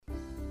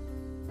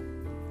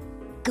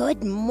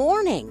Good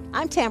morning.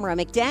 I'm Tamera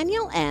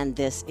McDaniel, and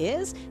this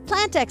is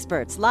Plant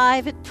Experts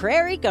live at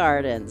Prairie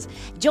Gardens.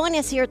 Join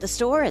us here at the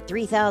store at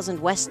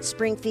 3000 West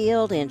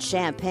Springfield in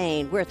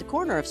Champaign. We're at the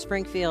corner of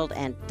Springfield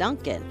and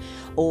Duncan.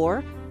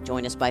 Or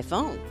join us by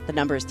phone. The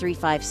number is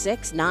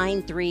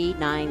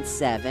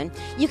 356-9397.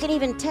 You can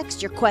even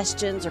text your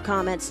questions or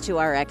comments to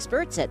our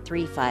experts at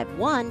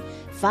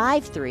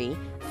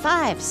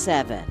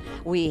 351-5357.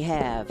 We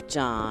have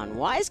John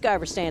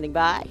Weisgarber standing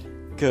by.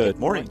 Good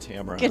morning,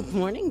 Tamara. Good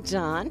morning,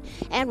 John.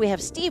 And we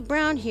have Steve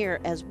Brown here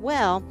as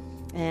well,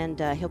 and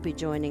he'll be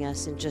joining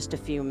us in just a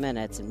few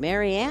minutes. And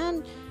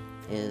Marianne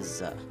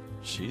is...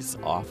 she's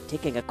off.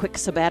 Taking a quick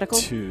sabbatical?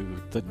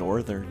 To the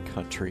northern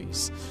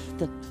countries.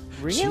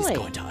 Really? She's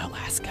going to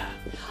Alaska.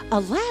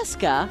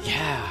 Alaska?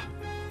 Yeah.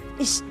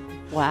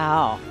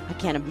 Wow. I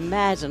can't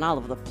imagine all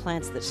of the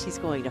plants that she's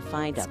going to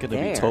find up there. It's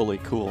going to be totally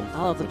cool.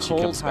 All of the when cold,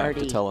 she comes hardy...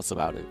 back to tell us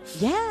about it.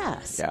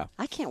 Yes. Yeah.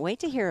 I can't wait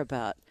to hear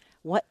about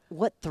what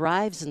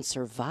thrives and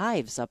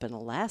survives up in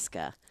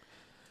Alaska.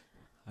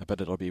 I bet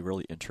it'll be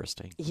really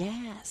interesting.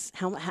 Yes.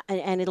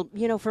 And it'll,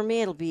 for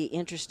me, it'll be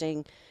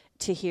interesting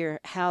to hear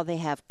how they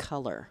have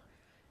color,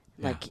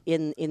 like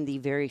in the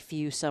very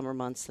few summer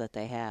months that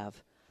they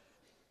have.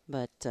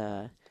 But,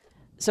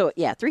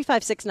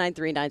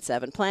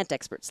 356-9397, Plant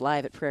Experts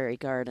live at Prairie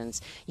Gardens.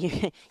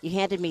 You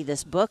handed me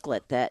this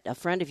booklet that a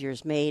friend of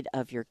yours made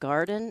of your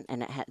garden,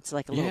 and it's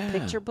like a little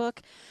picture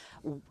book.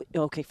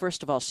 Okay,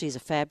 first of all, she's a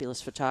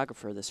fabulous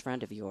photographer, this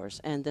friend of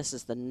yours, and this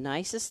is the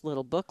nicest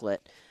little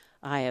booklet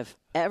I have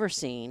ever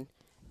seen,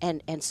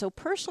 and so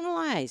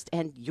personalized.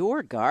 And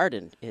your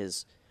garden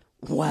is,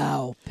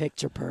 wow,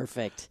 picture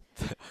perfect.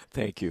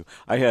 Thank you.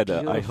 I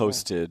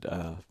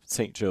hosted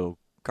St. Joe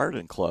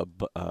Garden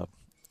Club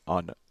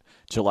on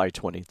July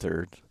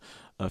 23rd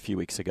a few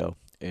weeks ago,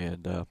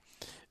 and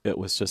it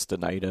was just a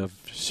night of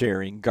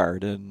sharing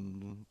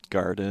gardens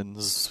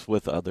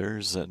with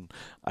others and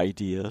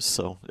ideas,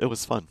 so it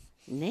was fun.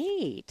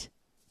 Neat.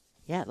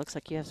 Yeah, it looks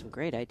like you have some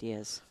great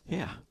ideas.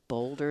 Yeah.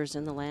 Boulders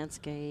in the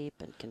landscape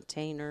and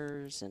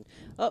containers, and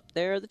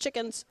there are the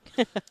chickens.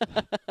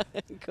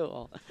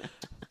 Cool.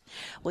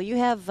 Well, you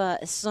have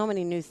so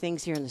many new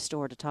things here in the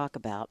store to talk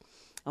about.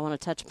 I want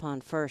to touch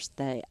upon first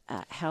the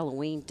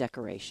Halloween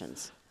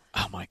decorations.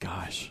 Oh, my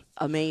gosh.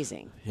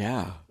 Amazing.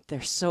 Yeah.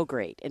 They're so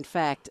great. In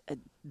fact, I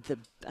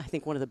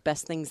think one of the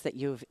best things that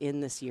you've in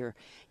this year,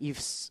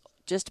 you've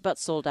just about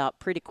sold out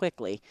pretty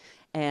quickly,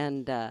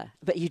 and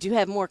but you do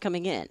have more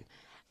coming in,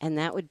 and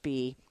that would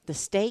be the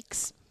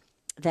stakes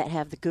that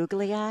have the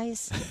googly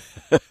eyes.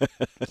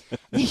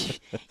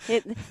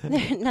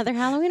 They're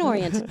Halloween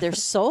oriented. They're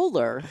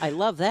solar. I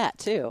love that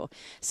too.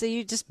 So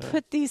you just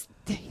put these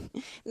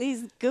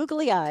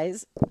googly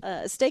eyes,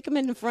 stake them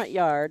in the front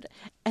yard,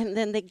 and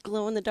then they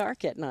glow in the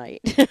dark at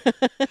night.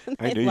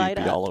 I knew you'd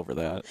be all over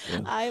that.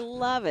 Yeah. I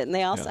love it. And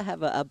they also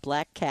have a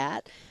black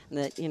cat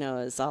that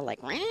is all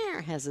like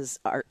has his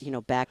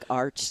back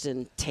arched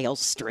and tail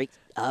straight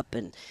up,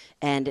 and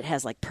it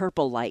has like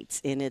purple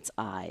lights in its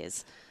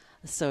eyes.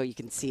 So you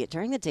can see it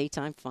during the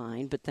daytime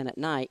fine, but then at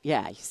night,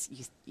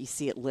 you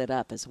see it lit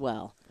up as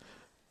well.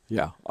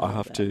 Yeah, I'll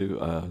have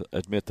to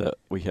admit that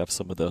we have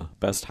some of the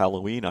best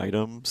Halloween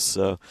items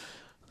to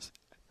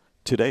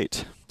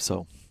date.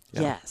 So,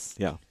 yes.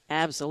 Yeah.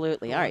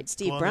 Absolutely. All right,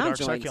 Steve Brown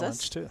joins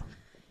us. Too.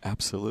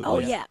 Absolutely. Oh,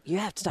 yeah. You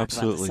have to talk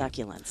about the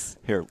succulents.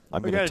 Here,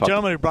 we got a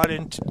gentleman who brought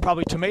in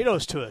probably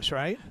tomatoes to us,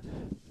 right?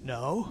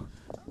 No?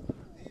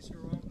 These are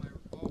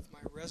all my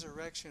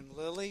resurrection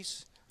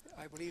lilies.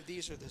 I believe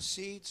these are the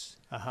seeds.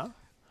 Uh-huh.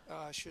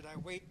 Should I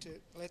wait to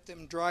let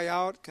them dry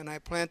out? Can I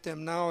plant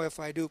them now? If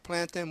I do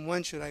plant them,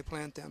 when should I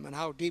plant them? And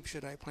how deep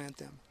should I plant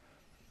them?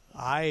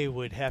 I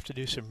would have to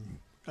do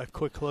a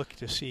quick look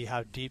to see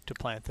how deep to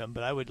plant them,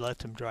 but I would let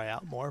them dry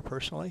out more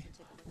personally.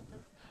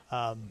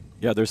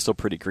 Yeah, they're still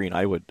pretty green.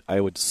 I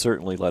would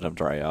certainly let them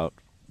dry out,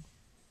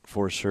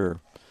 for sure.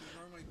 Do you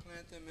normally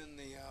plant them in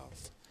the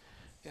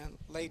in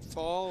late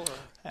fall? Or?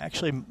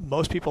 Actually,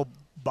 most people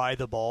buy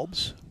the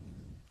bulbs.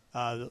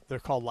 They're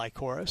called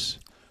lycoris,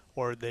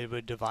 or they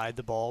would divide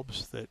the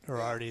bulbs that are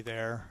already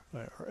there.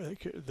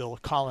 They'll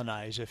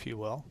colonize, if you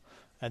will,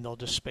 and they'll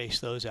just space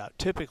those out.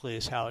 Typically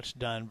is how it's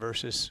done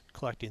versus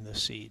collecting the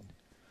seed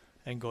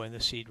and going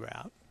the seed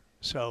route.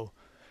 So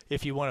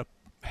if you want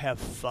to have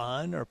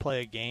fun or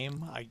play a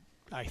game,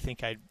 I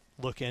think I'd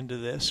look into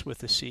this with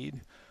the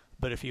seed.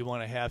 But if you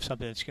want to have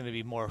something that's going to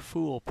be more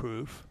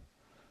foolproof,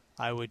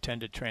 I would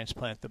tend to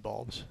transplant the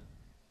bulbs.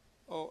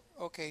 Oh,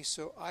 okay.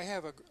 So I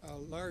have a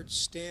large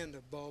stand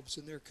of bulbs,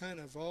 and they're kind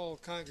of all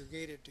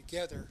congregated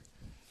together.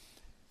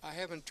 I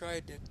haven't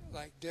tried to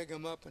dig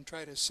them up and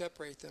try to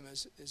separate them.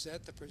 Is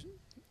that the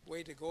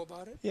way to go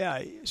about it?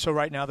 Yeah. So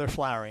right now they're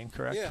flowering,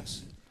 correct?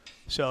 Yes.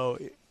 So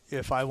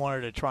if I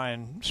wanted to try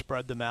and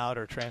spread them out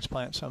or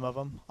transplant some of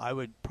them, I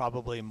would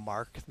probably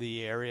mark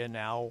the area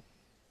now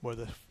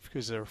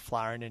because they're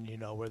flowering and you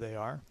know where they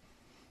are.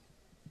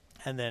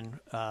 And then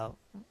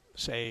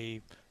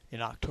say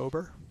in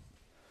October,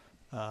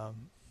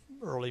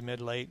 early,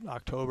 mid, late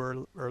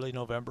October, early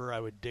November, I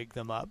would dig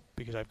them up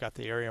because I've got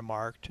the area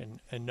marked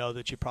and know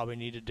that you probably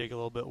need to dig a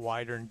little bit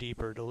wider and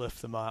deeper to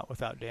lift them out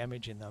without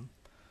damaging them.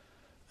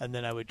 And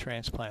then I would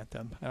transplant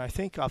them. And I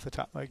think off the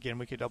top, again,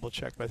 we could double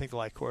check, but I think the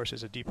Lycoris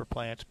is a deeper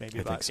plant, maybe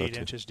about 8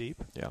 inches deep.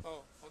 Yeah.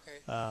 Oh,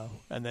 okay.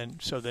 And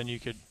then you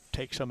could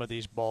take some of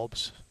these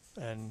bulbs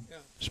and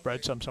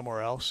spread some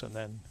somewhere else, and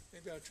then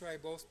maybe I'll try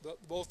both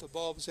the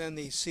bulbs and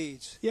these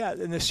seeds. Yeah,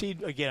 and the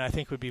seed, again, I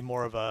think would be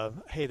more of a,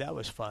 hey, that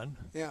was fun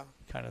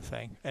kind of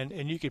thing. And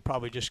you could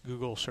probably just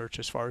Google search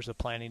as far as the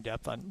planting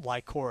depth on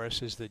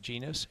Lycoris is the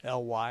genus,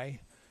 Lycoris.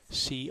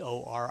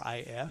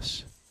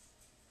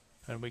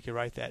 And we could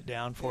write that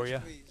down for you.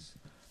 Please.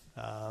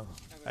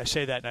 I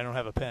say that and I don't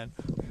have a pen.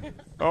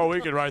 Oh,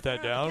 we could write that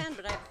I down. don't have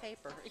a pen, but I have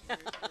paper. Very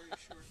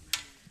short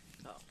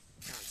name. Oh,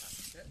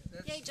 That's,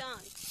 yay, John.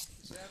 is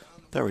that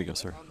on the There we go,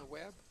 sir. On the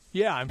web?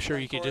 Yeah, I'm sure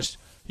you could Lycoris?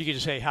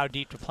 just say how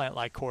deep to plant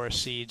Lycoris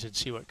seeds and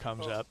see what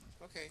comes up.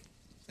 Okay.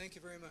 Thank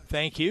you very much.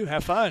 Thank you.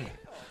 Have fun.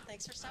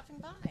 Thanks for stopping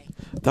by.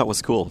 That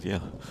was cool.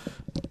 Yeah.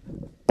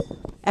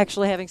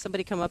 Actually having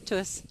somebody come up to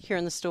us here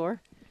in the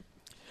store.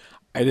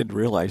 I didn't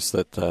realize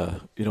that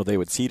they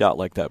would seed out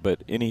like that.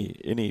 But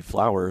any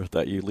flower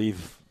that you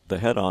leave the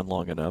head on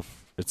long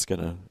enough, it's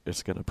gonna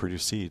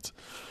produce seeds.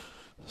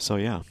 So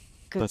yeah,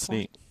 Good that's point.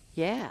 neat.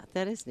 Yeah,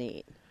 that is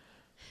neat.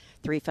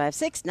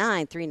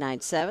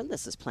 356-9397.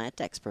 This is Plant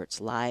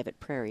Experts live at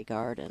Prairie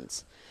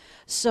Gardens.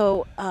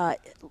 So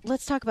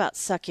let's talk about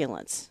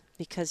succulents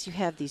because you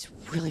have these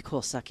really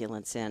cool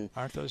succulents in.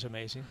 Aren't those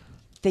amazing?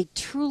 They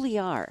truly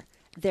are.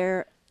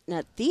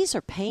 Now these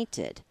are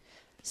painted,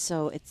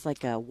 so it's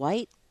like a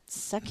white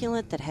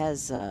succulent that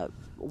has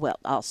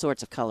all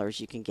sorts of colors.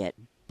 You can get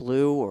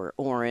blue or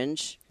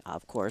orange,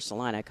 of course,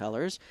 Salina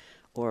colors,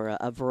 or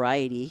a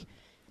variety.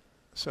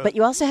 So, But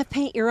you also have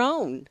paint your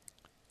own.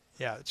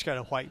 yeah, it's got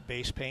a white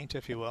base paint,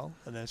 if you will,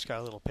 and then it's got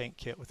a little paint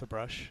kit with a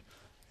brush,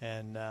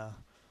 and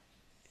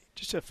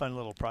just a fun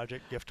little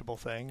project, giftable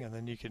thing, and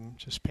then you can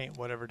just paint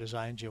whatever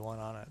designs you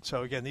want on it.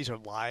 So again, these are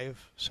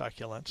live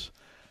succulents,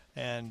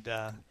 and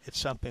it's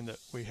something that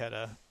we had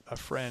a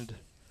friend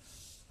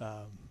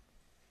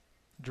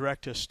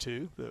direct us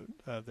to.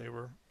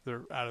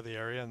 They're out of the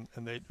area,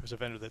 and it was a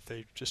vendor that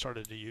they just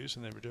started to use,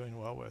 and they were doing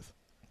well with.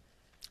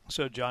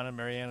 So John and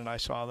Marianne and I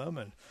saw them,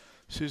 and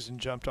Susan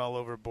jumped all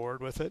over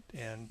board with it,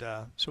 and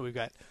so we've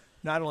got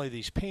not only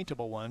these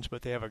paintable ones,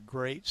 but they have a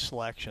great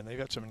selection. They've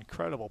got some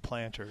incredible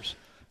planters.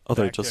 Oh,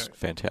 they're back just there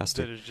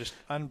fantastic. That is just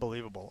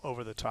unbelievable,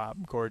 over the top,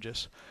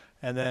 gorgeous.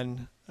 And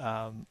then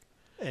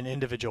in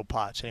individual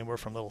pots, anywhere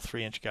from little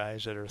 3-inch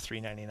guys that are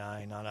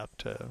 $3.99 on up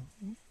to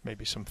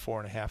maybe some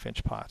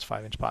 4.5-inch pots,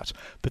 5-inch pots.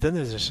 But then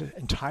there's this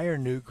entire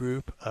new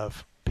group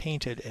of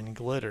painted and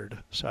glittered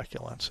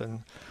succulents,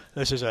 and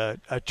this is a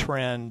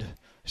trend.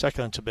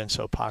 Succulents have been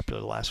so popular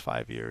the last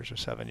 5 years or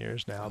 7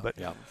 years now, but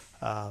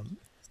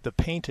the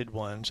painted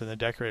ones and the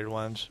decorated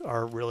ones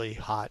are really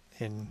hot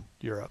in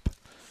Europe,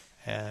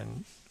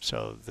 and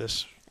so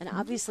this. And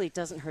obviously it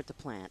doesn't hurt the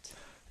plant.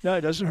 No,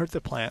 it doesn't hurt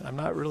the plant. I'm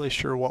not really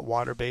sure what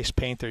water-based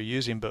paint they're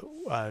using, but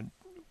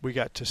we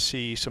got to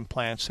see some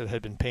plants that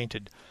had been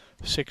painted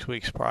 6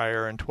 weeks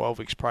prior and 12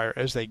 weeks prior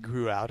as they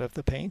grew out of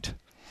the paint.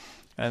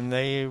 And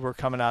they were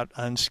coming out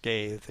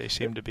unscathed. They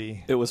seemed to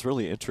be. It was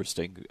really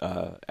interesting.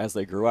 As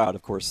they grew out,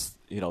 of course,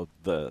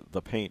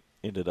 the paint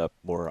ended up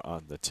more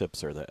on the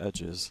tips or the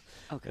edges,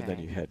 and then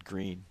you had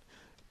green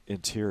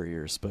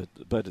interiors.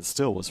 But it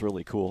still was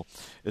really cool.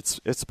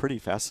 It's pretty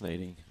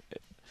fascinating.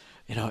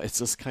 It's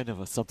just kind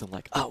of something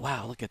like, oh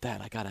wow, look at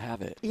that! I gotta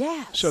have it.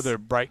 Yes. So they're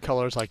bright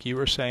colors, like you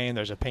were saying.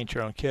 There's a paint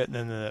your own kit, and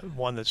then the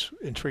one that's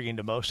intriguing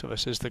to most of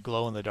us is the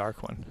glow in the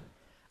dark one.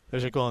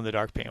 There's a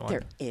glow-in-the-dark paint one.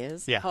 There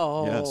is? Yeah.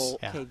 Oh, Yes.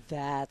 okay, Yeah.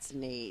 that's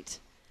neat.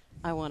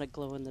 I want a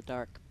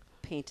glow-in-the-dark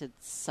painted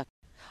suck.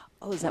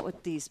 Oh, is that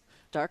what these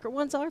darker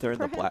ones are, They're in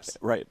the black, perhaps?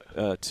 right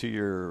to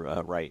your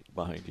right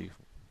behind you.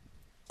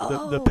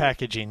 The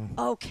packaging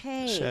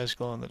Okay. says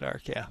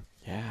glow-in-the-dark, yeah.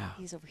 Yeah,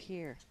 He's over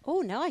here. Oh,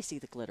 now I see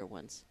the glitter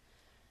ones.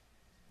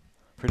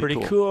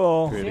 Pretty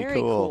cool. Pretty Very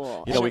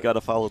cool. We got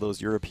to follow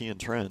those European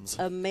trends.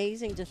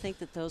 Amazing to think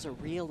that those are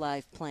real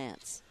live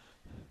plants.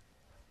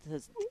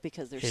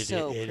 Because they're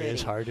so It pretty.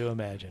 is hard to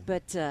imagine.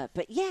 But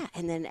yeah,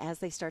 and then as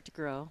they start to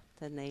grow,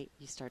 then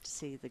you start to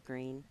see the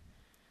green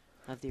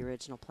of the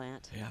original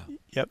plant. Yeah,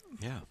 Yep.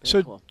 yeah.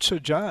 Very cool. So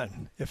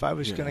John, if I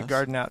was going to Yes.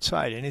 garden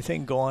outside,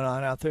 anything going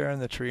on out there in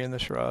the tree and the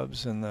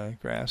shrubs and the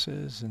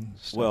grasses and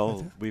stuff like Well,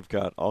 that? we've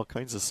got all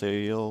kinds of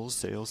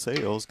sales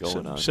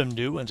going on. Some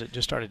new ones that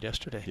just started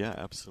yesterday. Yeah,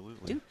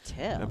 absolutely. Do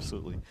tell.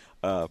 Absolutely.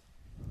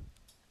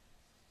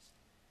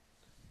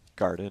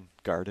 Garden.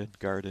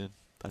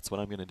 That's what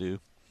I'm going to do.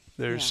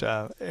 There's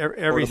Yeah.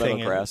 everything.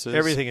 grasses.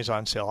 Everything is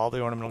on sale. All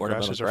the ornamental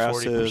grasses are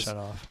 40%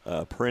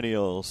 off.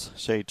 Perennials,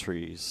 shade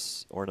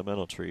trees,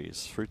 ornamental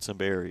trees, fruits and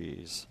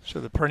berries.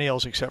 So the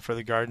perennials, except for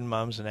the garden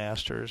mums and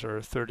asters,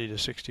 are 30 to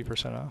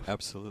 60% off.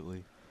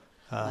 Absolutely.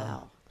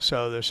 Wow.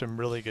 So there's some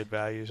really good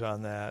values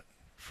on that.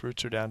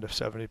 Fruits are down to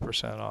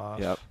 70%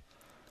 off. Yep.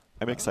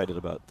 I'm excited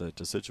about the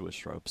deciduous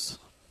shrubs.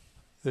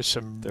 There's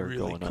some They're really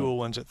going cool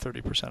ones at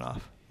 30%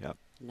 off. Yep.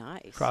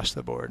 Nice. Across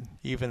the board.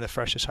 Even the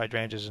freshest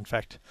hydrangeas. In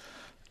fact,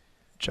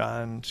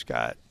 John's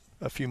got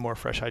a few more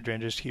fresh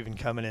hydrangeas even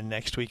coming in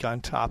next week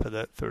on top of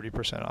that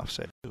 30% off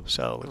sale.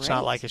 So it's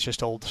not like it's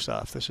just old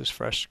stuff. This is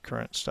fresh,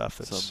 current stuff.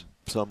 That's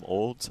some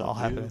old, some all new.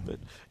 happening.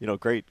 But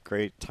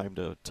great time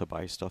to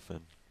buy stuff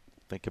and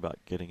think about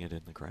getting it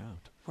in the ground.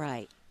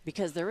 Right.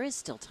 Because there is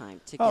still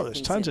time to get there's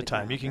things tons in of the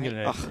time. ground, You can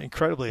right? get an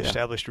incredibly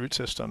established root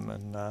system,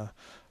 and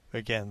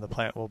again, the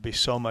plant will be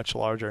so much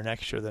larger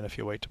next year than if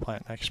you wait to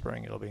plant next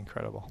spring. It'll be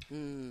incredible.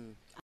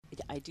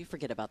 I do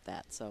forget about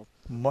that, so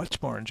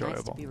Much more nice to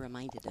enjoyable. be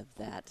reminded of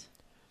that.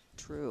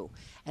 True.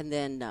 And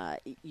then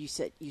you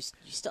said you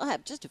still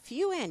have just a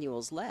few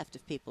annuals left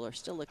if people are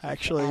still looking.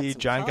 Actually, to add some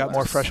John got colors.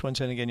 more fresh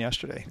ones in again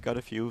yesterday. Got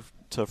a few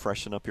to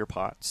freshen up your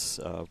pots,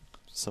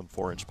 some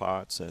 4-inch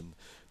pots, and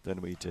then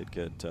we did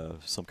get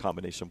some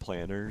combination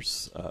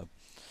planters.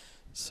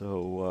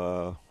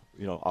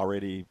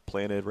 Already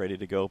planted, ready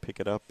to go. Pick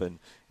it up and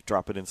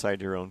drop it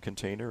inside your own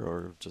container,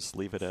 or just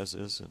leave it as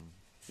is and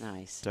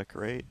Nice.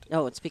 decorate.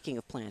 Oh, and speaking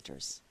of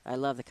planters, I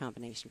love the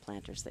combination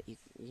planters that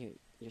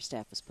your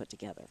staff has put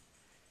together.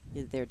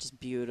 They're just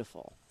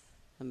beautiful.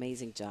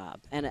 Amazing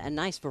job. And a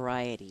nice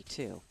variety,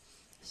 too.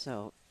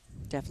 So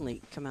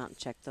definitely come out and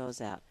check those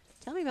out.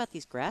 Tell me about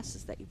these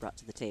grasses that you brought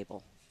to the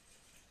table.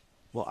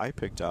 Well, I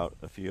picked out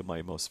a few of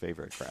my most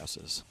favorite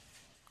grasses.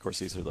 Of course,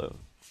 these are the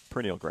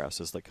perennial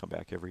grasses that come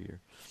back every year.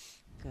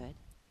 Good.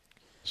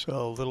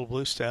 So little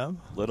blue stem.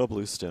 Little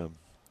blue stem.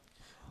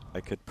 I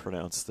could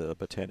pronounce the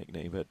botanic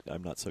name, but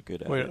I'm not so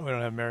good at We it. don't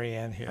have Mary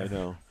Ann here. I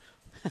know.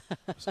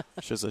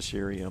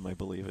 Schizosterium, I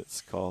believe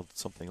it's called,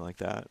 something like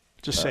that.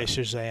 Just say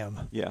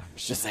Shazam. Yeah,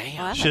 Shazam.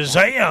 Oh, I like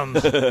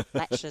Shazam!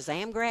 that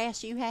Shazam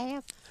grass you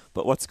have?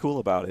 But what's cool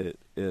about it,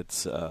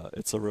 it's a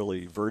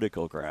really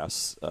vertical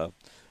grass,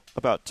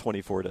 about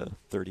 24 to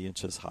 30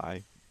 inches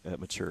high at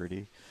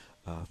maturity.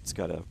 It's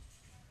got a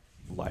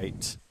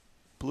light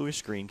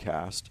bluish green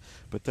cast,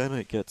 but then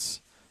it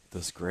gets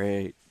this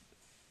great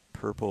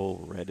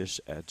purple reddish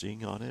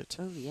edging on it.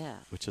 Oh, yeah.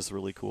 Which is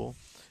really cool.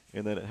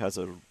 And then it has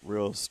a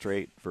real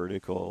straight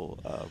vertical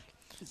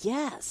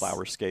Yes.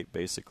 flower scape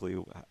basically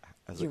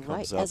as You're it right.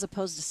 comes up. As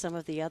opposed to some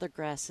of the other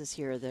grasses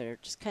here that are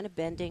just kind of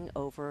bending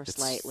over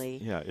slightly.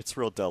 Yeah, it's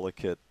real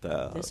delicate.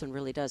 This one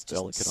really does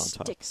delicate on just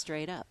top. stick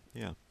straight up,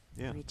 Yeah.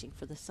 reaching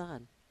for the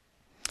sun.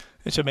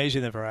 It's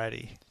amazing the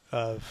variety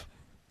of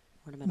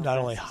Ornamental not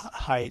only grasses.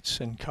 heights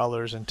and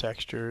colors and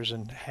textures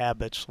and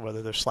habits,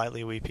 whether they're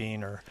slightly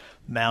weeping or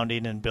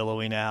mounding and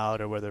billowing out,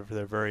 or whether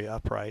they're very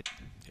upright,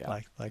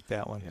 like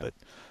that one. Yeah. But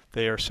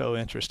they are so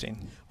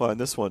interesting. Well,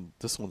 and this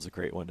one's a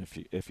great one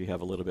if you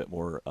have a little bit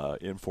more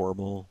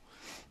informal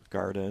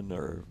garden,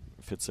 or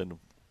fits in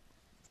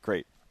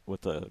great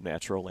with the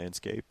natural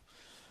landscape.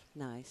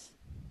 Nice.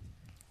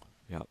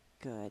 Yeah.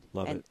 Good.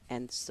 Love it.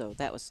 And so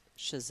that was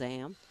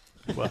Shazam.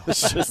 Well,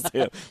 It's just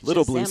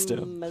little blue Shazam,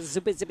 stem.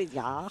 zubba, zibba,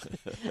 yah.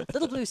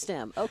 Little blue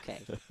stem. Okay.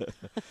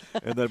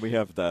 And then we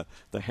have the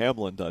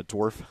Hamlin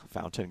dwarf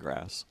fountain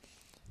grass.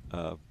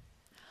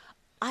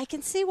 I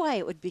can see why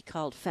it would be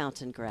called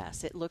fountain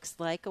grass. It looks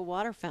like a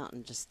water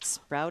fountain just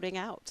sprouting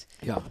out.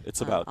 Yeah, it's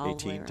about all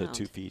the way 18 to around.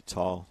 2 feet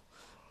tall.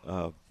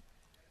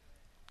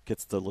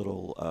 Gets the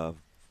little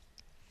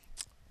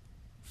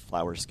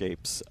flower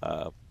scapes.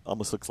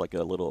 Almost looks like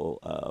a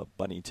little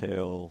bunny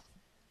tail,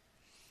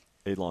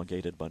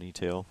 elongated bunny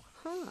tail.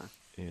 Huh.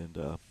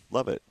 And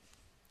love it.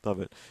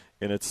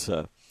 And it's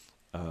a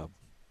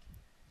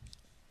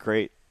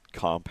great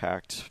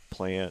compact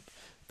plant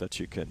that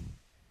you can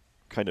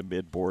kind of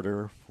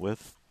mid-border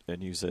with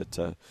and use it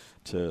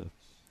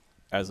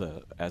as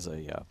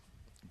a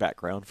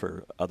background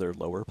for other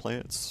lower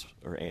plants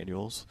or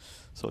annuals.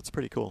 So it's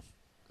pretty cool.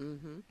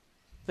 Mm-hmm.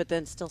 But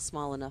then still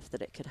small enough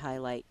that it could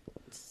highlight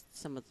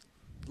some of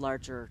the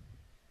larger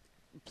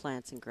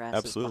plants and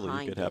grasses Absolutely,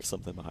 behind you could have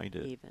something behind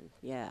it. even.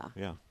 Yeah.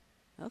 Yeah.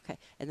 Okay.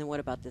 And then what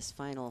about this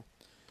final?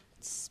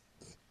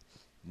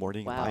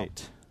 Morning Wow.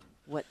 light.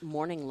 What,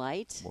 morning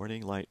light?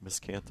 Morning light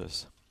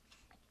miscanthus.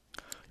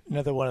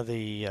 another one of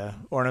the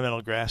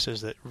ornamental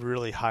grasses that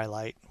really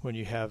highlight when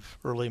you have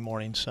early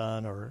morning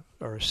sun or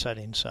a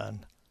setting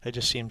sun. It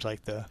just seems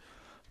like the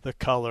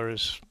color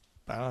is,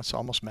 I don't know, it's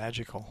almost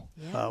magical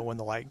when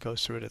the light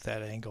goes through it at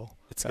that angle.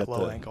 It's that got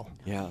low the angle.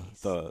 Yeah,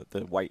 Nice.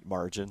 the white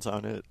margins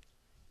on it.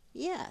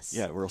 Yes.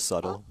 Yeah, real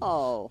subtle.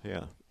 Oh.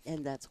 Yeah.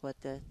 And that's what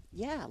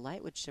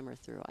light would shimmer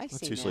through. I see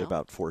It's usually now.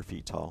 about 4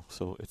 feet tall,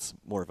 so it's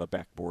more of a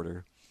back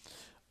border.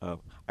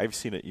 I've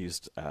seen it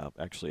used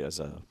actually as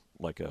a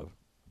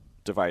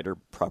divider,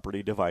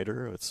 property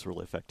divider. It's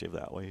really effective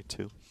that way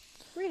too.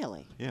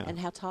 Really? Yeah. And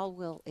how tall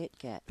will it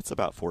get? It's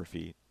about 4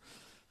 feet.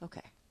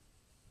 Okay.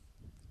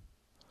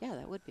 Yeah,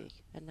 that would be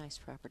a nice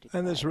property.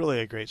 And there's divider. really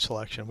a great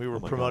selection. We were Oh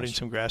my promoting gosh.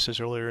 some grasses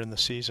earlier in the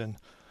season,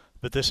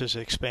 but this has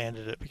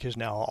expanded it because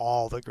now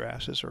all the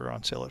grasses are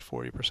on sale at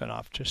 40%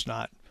 off, just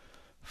not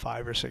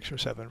 5 or 6 or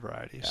 7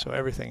 varieties. Yeah. So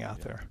everything out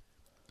Yeah. there.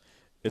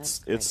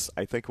 It's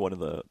I think one of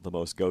the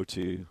most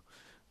go-to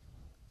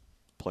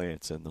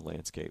plants in the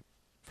landscape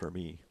for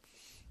me.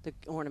 The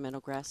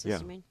ornamental grasses, Yeah.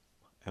 you mean?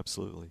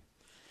 Absolutely.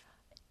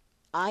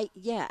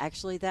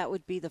 Actually, that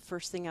would be the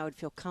first thing I would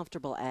feel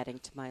comfortable adding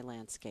to my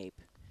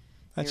landscape.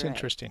 That's You're right.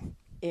 interesting.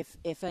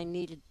 If I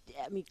needed,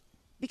 I mean,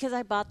 because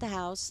I bought the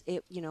house,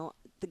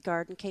 the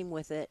garden came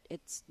with it.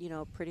 It's,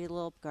 a pretty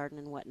little garden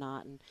and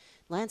whatnot, and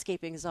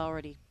landscaping is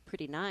already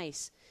pretty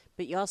nice,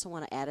 but you also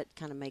want to add it,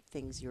 kind of make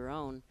things your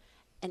own.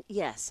 And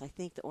yes, I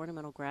think the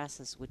ornamental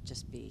grasses would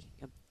just be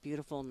a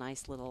beautiful,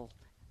 nice little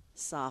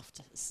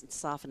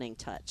softening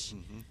touch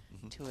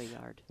to a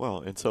yard. Well,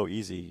 and so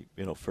easy,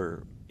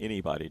 for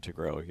anybody to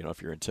grow,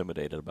 if you're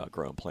intimidated about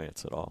growing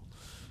plants at all.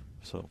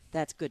 So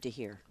That's good to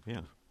hear.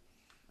 yeah.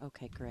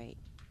 Okay, great.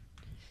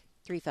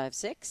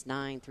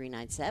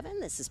 356-9397.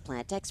 This is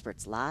Plant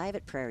Experts live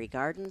at Prairie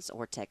Gardens,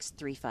 or text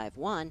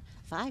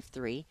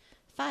 351-5357.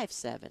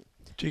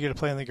 Did you get to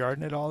play in the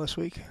garden at all this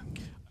week?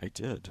 I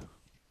did.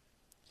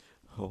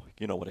 Oh,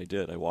 you know what I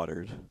did? I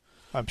watered.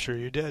 I'm sure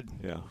you did.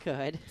 Yeah.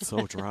 Good. It's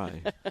so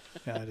dry.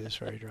 Yeah, it is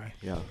very dry.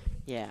 Yeah.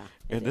 Yeah.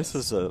 And this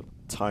is a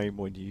time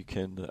when you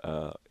can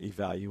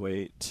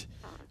evaluate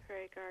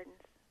Prairie Gardens.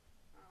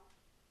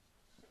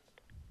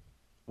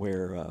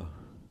 where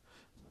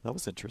that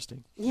was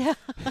interesting. Yeah.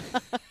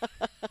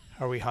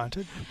 Are we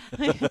haunted?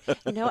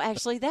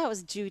 Actually, that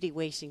was Judy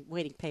waiting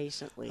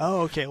patiently.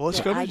 Oh, okay. Well,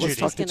 let's go to I Judy.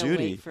 just Let's was talk to gonna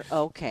Judy. wait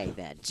okay,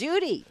 then.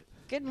 Judy,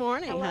 good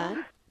morning,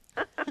 hon.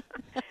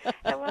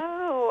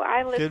 Hello.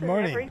 I listen Good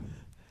morning.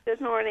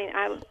 Good morning.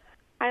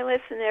 I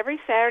listen every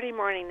Saturday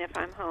morning if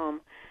I'm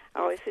home. I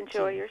always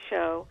enjoy your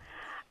show.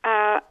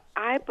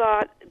 I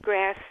bought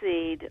grass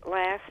seed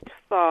last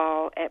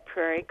fall at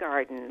Prairie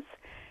Gardens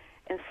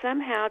and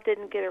somehow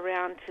didn't get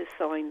around to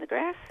sowing the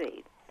grass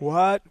seed.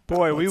 What?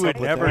 Boy, we would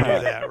never do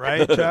that,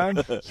 right, John?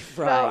 Right.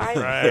 So I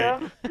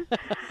Right.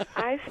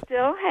 I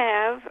still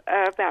have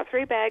about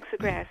 3 bags of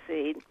grass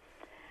seed,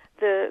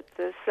 the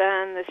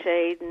sun, the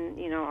shade,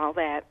 and all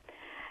that.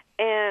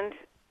 And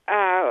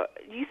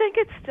you think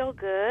it's still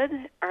good,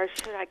 or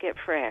should I get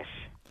fresh?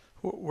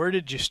 Where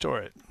did you store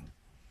it?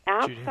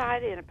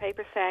 Outside in a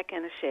paper sack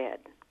in a shed.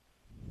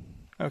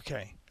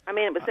 Okay. I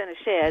mean, it was in a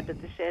shed,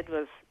 but the shed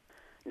was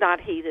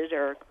not heated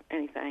or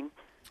anything.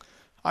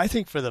 I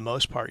think for the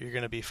most part, you're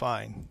going to be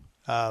fine.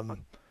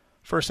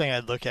 First thing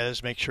I'd look at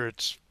is make sure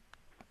it's,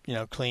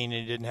 clean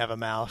and you didn't have a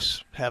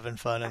mouse having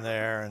fun in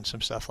there and some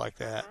stuff like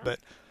that. But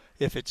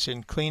if it's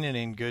in clean and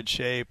in good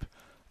shape,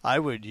 I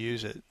would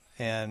use it.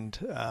 And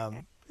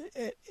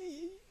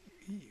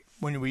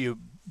when you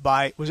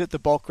buy, was it the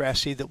bulk grass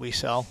seed that we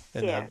sell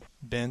in Yes. the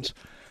bins?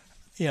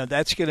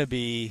 That's going to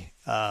be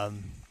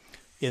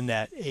in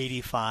that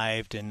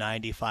 85 to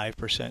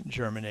 95%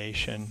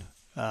 germination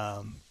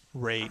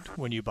rate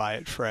when you buy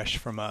it fresh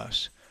from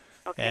us.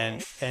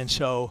 Okay. And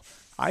so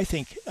I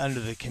think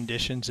under the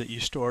conditions that you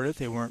stored it,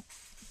 they weren't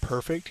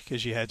perfect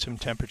because you had some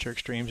temperature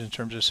extremes in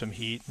terms of some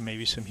heat and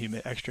maybe some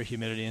extra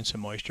humidity and some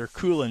moisture.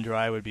 Cool and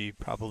dry would be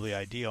probably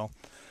ideal.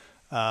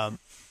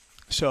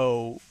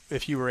 So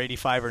if you were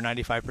 85 or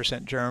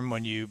 95% germ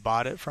when you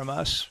bought it from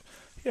us,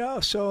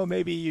 so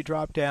maybe you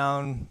drop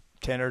down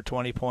 10 or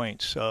 20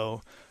 points.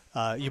 So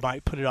you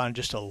might put it on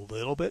just a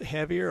little bit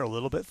heavier, a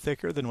little bit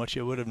thicker than what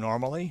you would have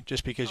normally,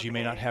 just because you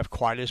may not have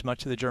quite as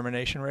much of the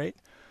germination rate.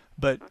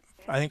 But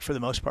I think for the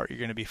most part, you're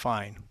going to be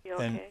fine. You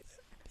okay? And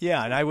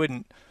yeah, and I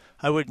wouldn't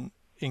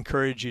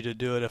encourage you to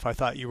do it if I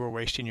thought you were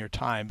wasting your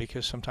time,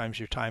 because sometimes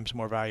your time's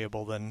more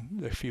valuable than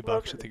the few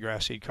bucks that the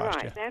grass seed cost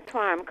Right. you. That's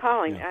why I'm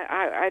calling. Yeah.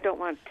 I don't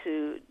want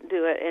to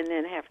do it and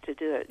then have to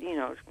do it,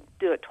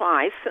 do it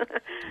twice.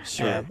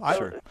 Sure. Yeah,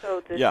 Sure.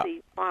 So the Yeah.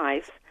 seed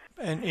twice.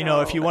 And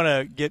if you want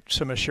to get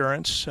some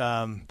assurance,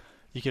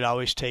 you could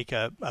always take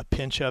a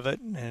pinch of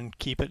it and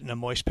keep it in a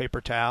moist paper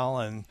towel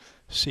and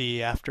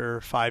see after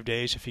 5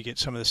 days if you get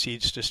some of the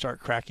seeds to start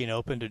cracking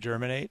open to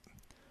germinate.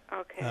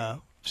 Okay.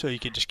 So you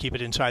could just keep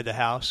it inside the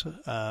house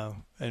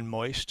and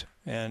moist,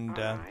 and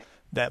All right.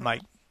 that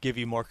might give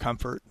you more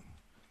comfort.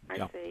 I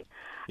Yeah. see.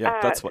 Yeah,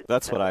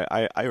 that's what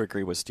I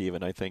agree with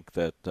Stephen. I think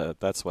that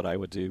that's what I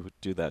would do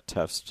that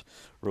test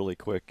really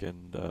quick,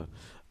 and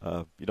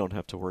you don't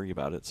have to worry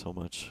about it so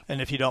much.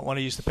 And if you don't want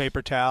to use the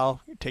paper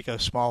towel, take a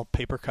small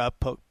paper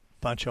cup,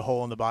 punch a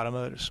hole in the bottom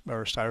of it,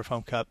 or a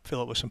styrofoam cup,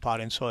 fill it with some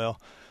potting soil,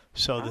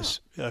 sow this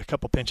a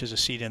couple pinches of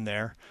seed in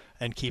there,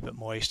 and keep it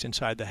moist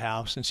inside the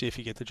house, and see if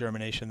you get the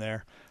germination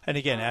there. And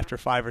again, after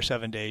 5 or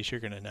 7 days, you're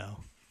going to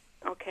know.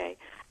 Okay.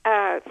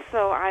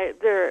 So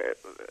there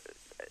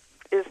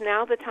is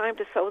now the time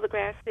to sow the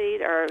grass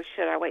seed, or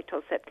should I wait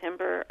till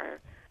September, or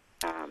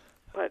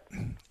what?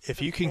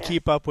 If you can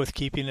keep up with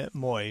keeping it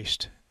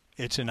moist,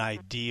 it's an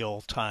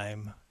ideal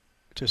time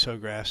to sow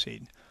grass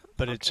seed.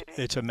 But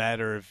it's a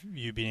matter of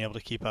you being able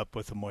to keep up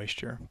with the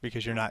moisture,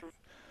 because you're not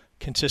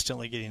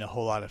consistently getting a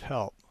whole lot of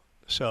help.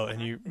 So,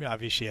 and you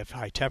obviously have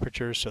high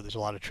temperatures, so there's a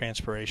lot of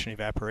transpiration,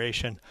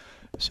 evaporation.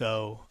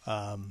 So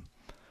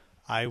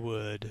I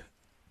would,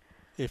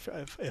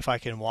 if I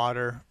can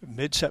water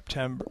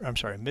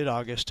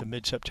mid-August to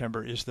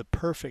mid-September is the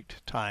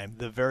perfect time,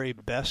 the very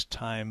best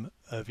time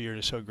of year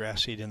to sow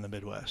grass seed in the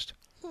Midwest.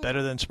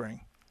 Better than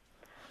spring.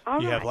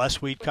 You have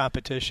less weed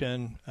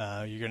competition.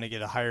 You're going to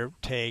get a higher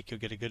take. You'll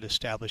get a good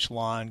established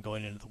lawn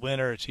going into the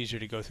winter. It's easier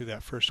to go through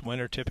that first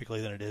winter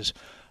typically than it is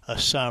a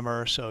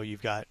summer. So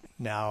you've got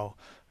now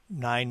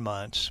 9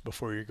 months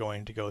before you're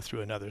going to go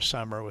through another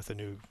summer with a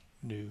new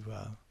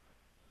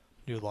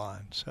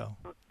lawn. So.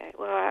 Okay.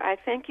 Well, I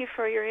thank you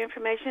for your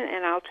information,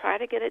 and I'll try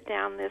to get it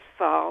down this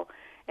fall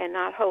and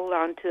not hold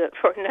on to it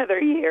for another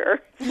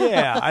year.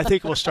 Yeah, I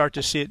think we'll start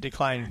to see it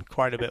decline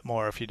quite a bit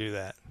more if you do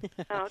that.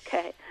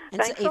 Okay.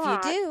 And Thanks so if a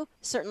lot. you do,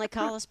 certainly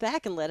call us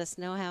back and let us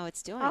know how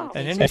it's doing. Oh.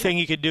 And anything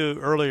you could do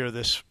earlier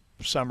this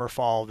summer,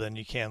 fall than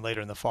you can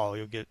later in the fall,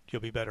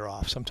 you'll be better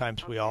off.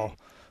 Sometimes we all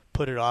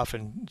put it off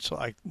in it's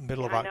like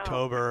middle of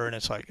October, and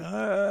it's like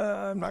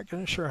I'm not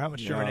sure how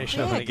much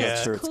germination I'm going to get.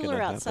 It's Sure it's cooler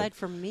gonna outside happen.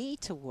 for me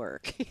to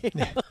work.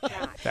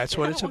 That's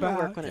what it's I don't wanna about.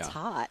 work when it's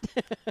hot.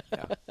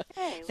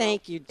 Hey,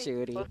 Thank you,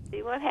 Judy. We'll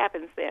see what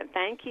happens then.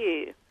 Thank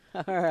you.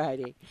 All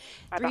righty.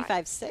 Bye-bye.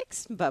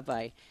 356,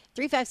 bye-bye.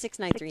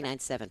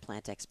 356-9397,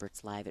 Plant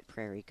Experts Live at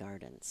Prairie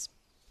Gardens.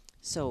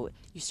 So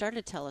you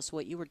started to tell us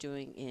what you were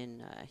doing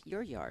in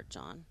your yard,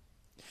 John.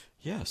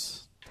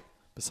 Yes.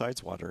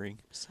 Besides watering.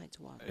 Besides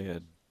water.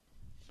 And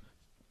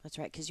That's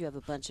right, because you have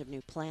a bunch of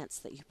new plants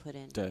that you put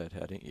in.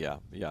 deadheading. Yeah.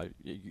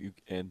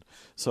 And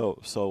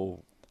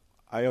so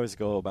I always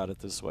go about it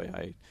this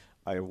way.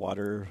 I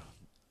water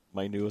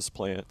my newest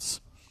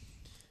plants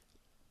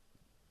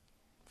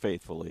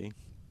faithfully,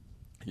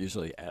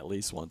 usually at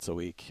least once a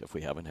week if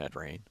we haven't had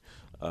rain.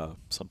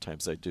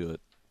 Sometimes I do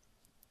it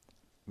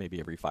maybe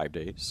every 5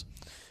 days.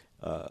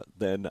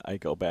 Then I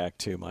go back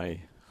to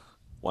my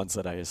ones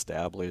that I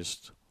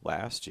established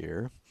last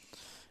year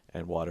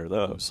and water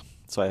those.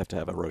 So I have to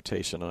have a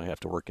rotation, and I have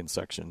to work in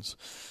sections.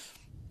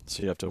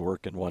 So you have to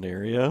work in one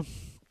area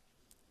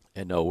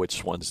and know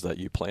which ones that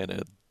you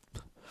planted.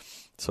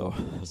 So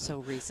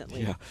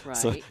Recently, yeah. right?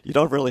 So you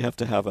don't really have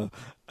to have a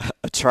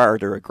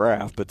chart or a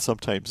graph, but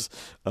sometimes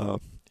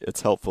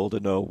it's helpful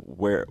to know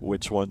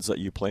which ones that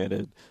you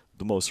planted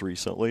the most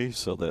recently,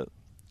 so that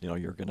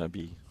you're going to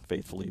be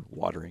faithfully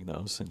watering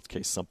those in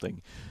case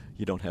something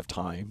you don't have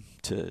time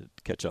to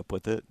catch up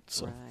with it.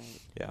 So Right.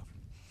 yeah.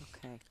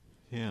 Okay.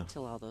 Yeah.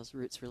 Until all those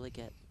roots really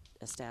get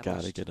established.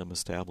 Got to get them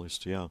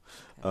established, yeah.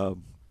 Okay.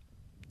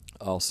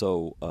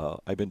 Also,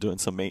 I've been doing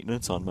some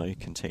maintenance on my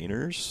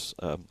containers.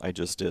 I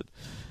just did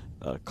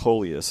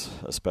coleus,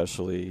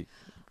 especially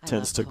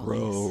tends to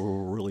grow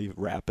really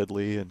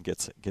rapidly and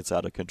gets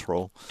out of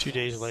control. 2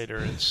 days later,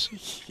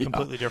 it's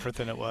completely different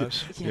than it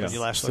was when you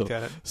last looked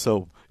at it.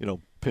 So,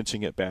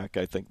 pinching it back,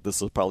 I think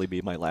this will probably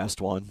be my last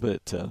one,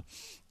 but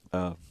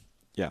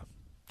yeah,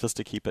 just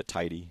to keep it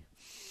tidy.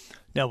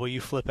 Now, will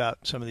you flip out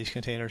some of these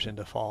containers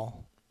into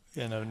fall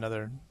in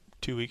another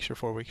 2 weeks or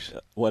 4 weeks?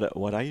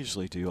 What I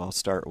usually do, I'll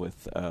start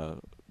with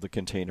the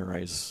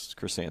containerized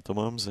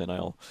chrysanthemums, and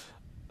I'll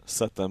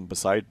set them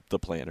beside the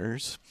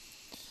planters.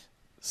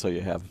 So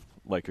you have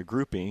like a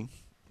grouping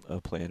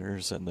of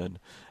planters, and then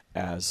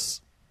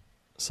as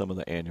some of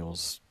the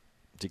annuals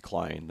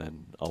decline,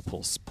 then I'll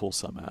pull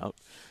some out,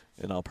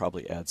 and I'll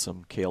probably add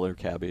some kale or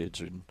cabbage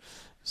and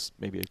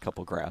maybe a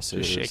couple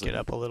grasses. Just shake it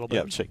up a little bit.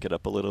 Yeah, shake it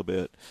up a little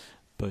bit.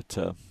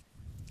 But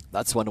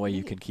that's one way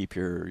you can keep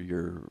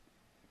your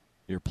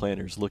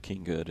planters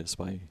looking good, is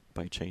by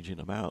changing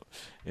them out.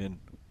 And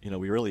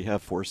we really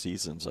have 4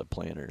 seasons of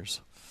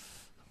planters.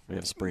 We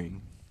have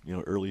spring,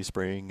 early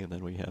spring, and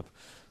then we have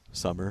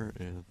summer,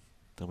 and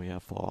then we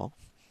have fall,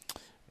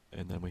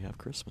 and then we have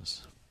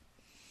Christmas.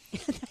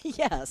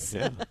 Yes.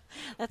 Yeah.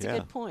 That's a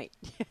good point.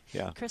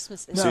 Yeah.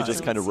 Christmas So you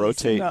just kind of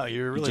rotate. No,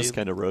 you just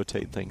kind of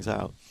rotate things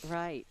out.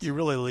 Right. You're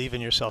really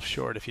leaving yourself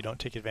short if you don't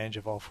take advantage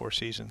of all 4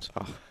 seasons.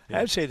 Oh, yeah.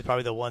 I'd say that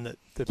probably the one that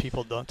the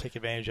people don't take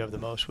advantage of the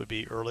most would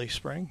be early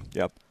spring.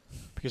 Yep.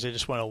 Because they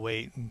just want to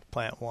wait and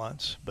plant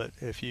once. But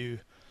if you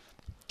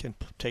can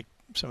take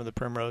some of the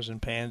primrose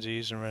and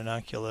pansies and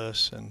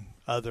ranunculus and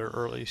other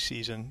early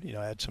season,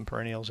 add some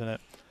perennials in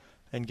it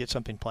and get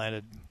something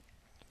planted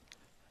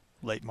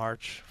late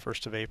March,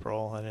 1st of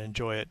April, and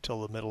enjoy it till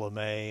the middle of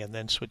May, and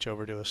then switch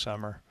over to a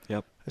summer.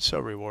 Yep. It's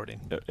so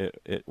rewarding.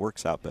 It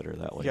works out better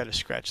that way. You got to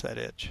scratch that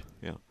itch.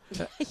 Yeah.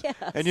 Yes.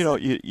 And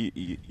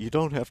you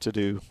don't have to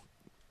do,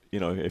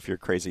 if you're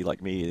crazy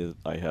like me,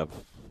 I have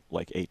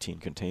like 18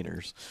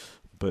 containers,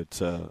 but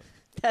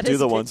That do is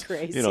the a bit ones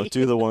crazy.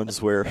 do the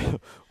ones where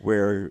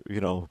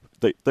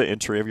the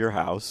entry of your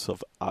house,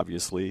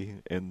 obviously,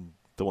 and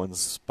the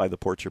ones by the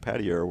porch or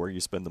patio are where you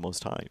spend the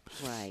most time.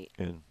 Right.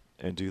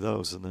 And do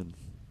those, and then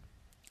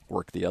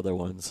work the other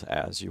ones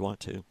as you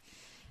want to.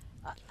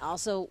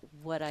 Also,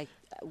 what I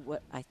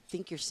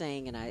think you're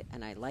saying, and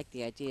I like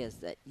the idea, is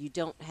that you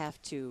don't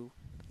have to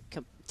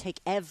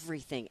take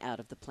everything out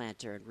of the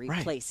planter and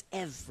replace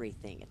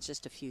everything. It's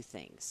just a few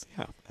things.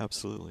 Yeah,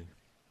 absolutely.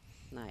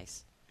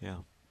 Nice. Yeah.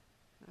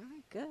 All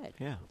right, good.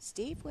 Yeah.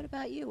 Steve, what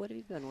about you? What have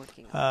you been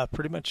working on?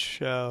 Pretty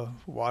much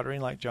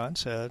watering, like John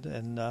said,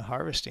 and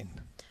harvesting.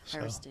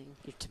 Harvesting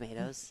your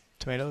tomatoes.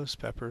 Tomatoes,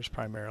 peppers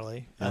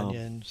primarily, Oh.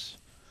 onions,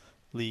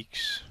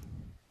 leeks,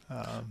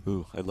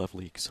 Ooh, I love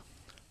leeks.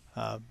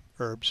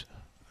 herbs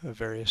of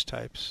various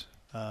types.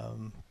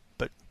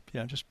 But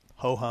just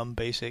ho-hum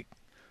basic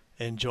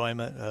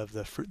enjoyment of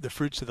the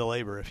fruits of the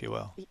labor, if you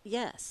will.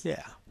 Yes.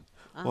 Yeah.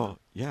 Well,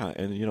 yeah,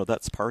 and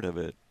that's part of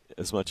it.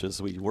 As much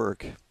as we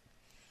work,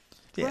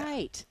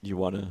 Right. you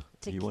want to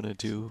Keep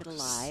do it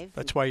alive.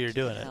 That's why you're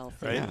doing it,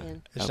 healthy, right? Yeah.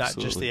 It's not just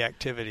Absolutely. the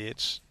activity;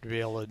 it's to be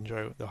able to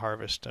enjoy the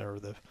harvest or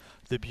the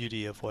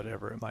beauty of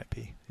whatever it might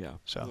be. Yeah.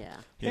 So Yeah.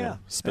 yeah,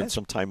 Spend that's-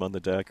 some time on the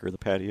deck or the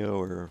patio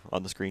or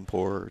on the screen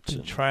porch. been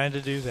And, trying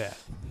to do that.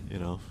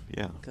 yeah.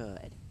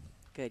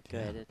 Good.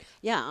 And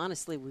yeah,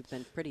 honestly, we've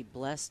been pretty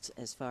blessed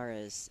as far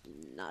as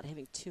not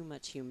having too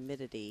much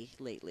humidity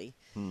lately.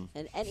 Hmm.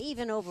 And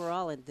even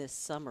overall in this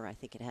summer, I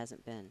think it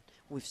hasn't been.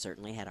 We've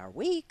certainly had our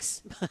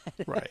weeks. But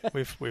Right.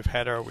 We've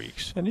had our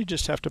weeks, and you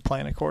just have to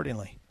plan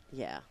accordingly.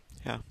 yeah.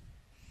 Yeah.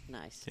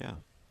 Nice. Yeah.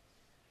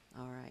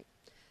 All right.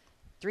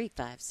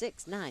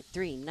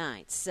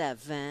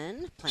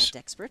 356-9397. Plant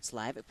Experts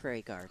live at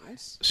Prairie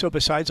Gardens. So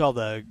besides all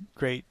the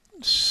great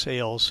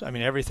sales, I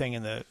mean everything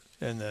in the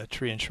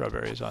tree and shrub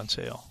area is on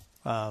sale,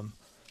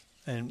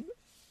 and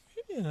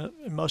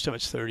most of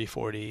it's 30,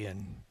 40,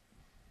 and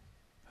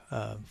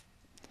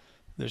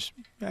there's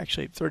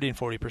actually 30 and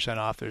 40%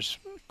 off. There's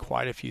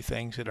quite a few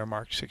things that are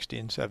marked 60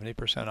 and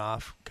 70%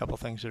 off. A couple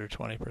things that are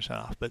 20%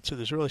 off. But so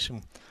there's really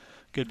some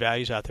good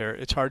values out there.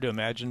 It's hard to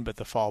imagine, but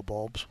the fall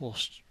bulbs will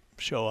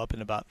show up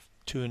in about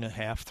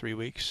 2.5, 3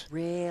 weeks.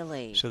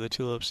 Really? So the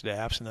tulips,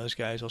 daffs, and those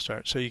guys will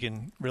start. So you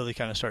can really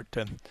kind of start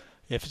to,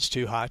 if it's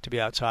too hot to be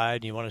outside,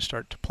 and you want to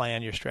start to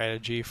plan your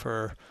strategy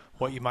for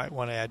what you might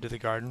want to add to the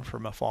garden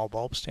from a fall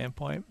bulb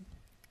standpoint.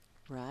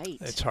 Right.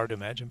 It's hard to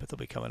imagine, but they'll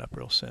be coming up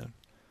real soon.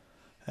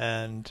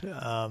 And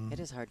It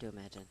is hard to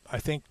imagine. I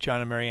think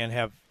John and Marianne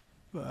have,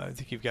 I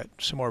think you've got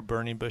some more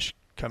burning bush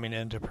coming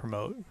in to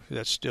promote.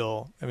 That's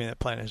still, I mean, that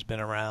plant has been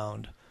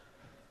around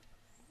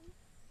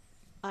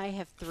I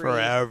have 3.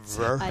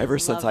 forever. I Ever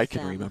since love I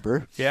can them.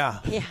 remember. Yeah,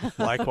 Yeah.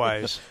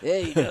 likewise.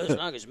 Hey, as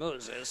long as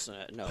Moses.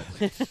 No.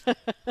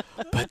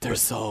 But they're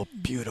so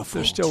beautiful.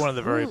 They're still one of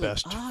the very Really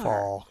best are.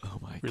 fall, Oh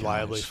my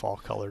reliably gosh.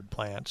 fall-colored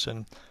plants.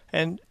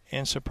 And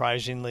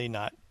surprisingly,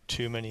 not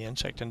too many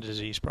insect and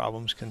disease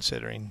problems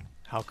considering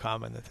how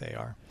common that they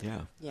are.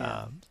 Yeah.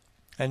 Yeah.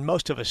 And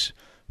most of us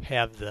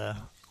have the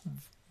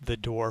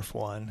dwarf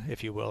one,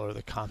 if you will, or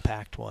the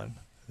compact one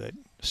that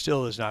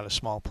still is not a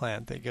small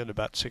plant. They get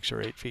about 6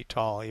 or 8 feet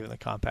tall, even the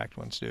compact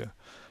ones do.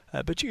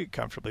 But you could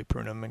comfortably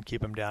prune them and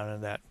keep them down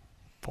in that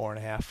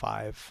 4.5,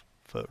 5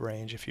 foot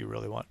range if you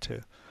really want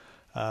to.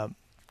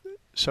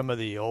 Some of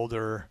the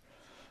older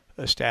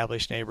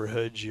established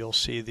neighborhoods, you'll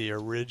see the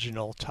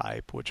original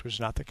type, which was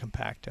not the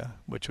compacta,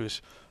 which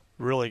was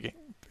really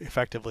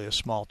effectively a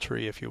small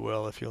tree, if you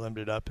will, if you limbed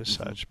it up as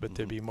such, but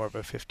there'd be more of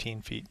a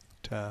 15 feet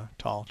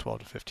tall, 12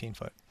 to 15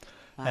 foot.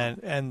 Wow.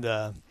 And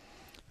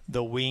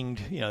the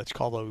winged, it's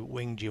called a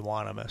winged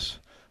euonymus,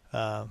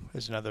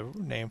 is another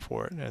name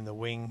for it. And the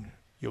winged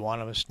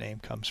euonymus name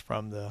comes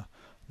from the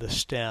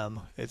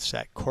stem. It's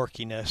that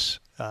corkiness.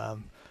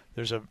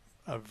 There's a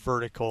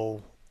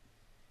vertical,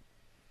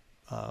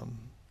 I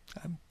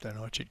don't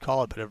know what you'd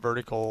call it, but a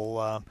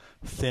vertical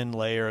thin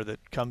layer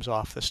that comes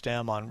off the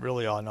stem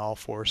on all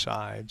 4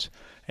 sides.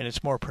 And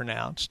it's more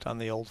pronounced on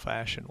the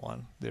old-fashioned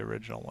one, the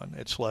original one.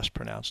 It's less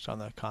pronounced on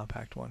the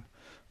compact one.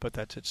 But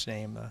that's its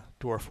name, the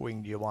dwarf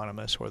winged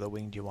euonymus or the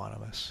winged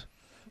euonymus,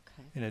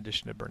 Okay. in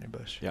addition to burning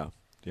bush. Yeah.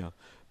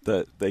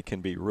 They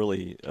can be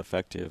really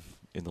effective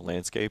in the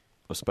landscape,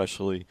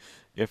 especially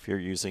if you're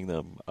using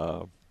them,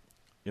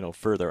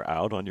 further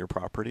out on your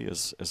property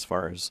as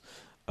far as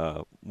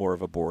more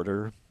of a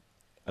border,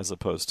 as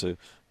opposed to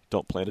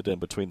don't plant it in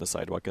between the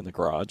sidewalk and the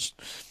garage.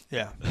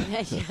 Yeah,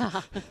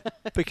 Yeah.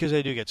 because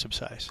they do get some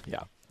size.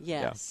 Yeah.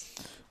 Yes.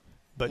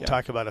 But Yeah.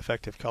 talk about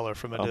effective color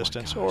from a Oh my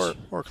distance gosh.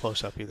 or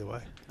close up, either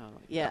way. Oh,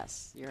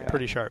 yes. You're right.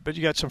 Pretty sharp. But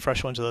you got some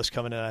fresh ones of those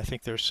coming in. I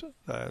think there's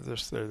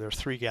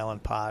 3-gallon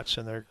pots,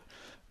 and they're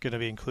going to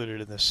be included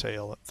in this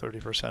sale at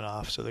 30%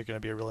 off. So they're going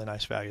to be a really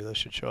nice value. Those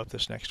should show up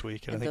this next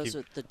week. And I think those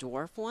are the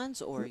dwarf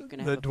ones, or you're going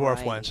to the have a dwarf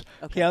variety? ones.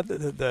 Okay. Yeah,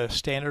 the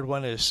standard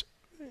one is,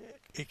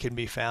 it can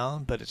be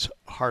found, but it's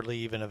hardly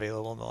even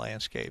available in the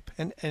landscape.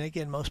 And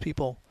again, most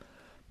people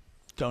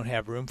don't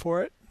have room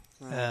for it.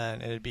 Right.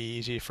 And it'd be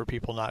easy for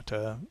people not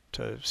to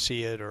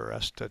see it, or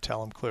us to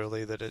tell them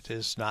clearly that it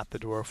is not the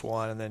dwarf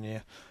one, and then you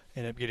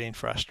end up getting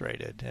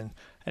frustrated. And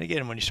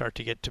again, when you start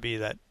to get to be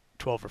that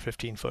 12 or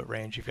 15 foot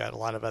range, you've got a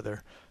lot of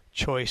other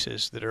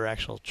choices that are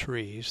actual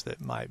trees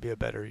that might be a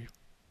better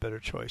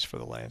choice for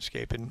the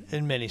landscape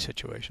in many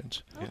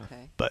situations. Yeah.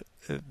 Okay. But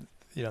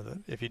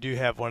if you do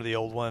have one of the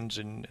old ones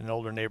in an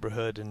older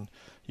neighborhood, and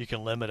you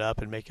can limb it up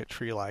and make it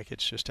tree-like,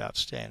 it's just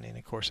outstanding.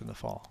 Of course, in the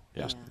fall.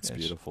 Yeah. Yeah. It's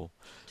beautiful.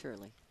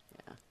 Truly.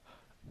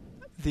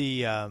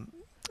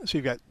 So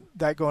you've got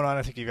that going on.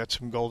 I think you've got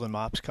some golden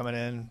mops coming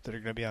in that are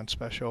going to be on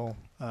special.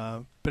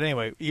 But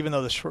anyway, even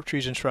though the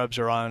trees and shrubs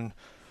are on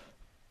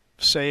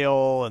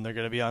sale, and they're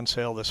going to be on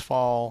sale this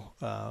fall,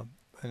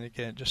 and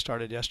again, it just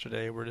started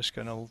yesterday, we're just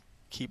going to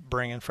keep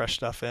bringing fresh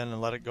stuff in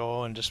and let it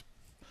go and just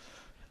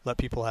let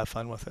people have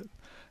fun with it.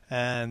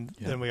 And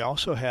then we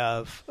also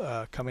have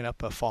coming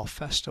up a fall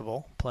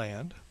festival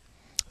planned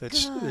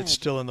It's Good.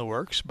 still in the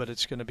works, but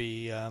it's going to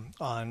be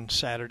on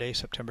Saturday,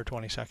 September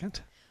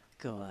 22nd.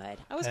 Good.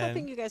 I was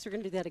hoping you guys were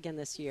going to do that again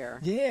this year.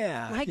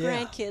 Yeah. My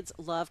grandkids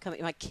love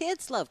coming. My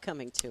kids love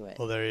coming to it.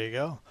 Well, there you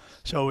go.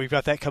 So we've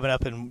got that coming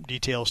up and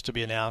details to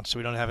be announced.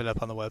 We don't have it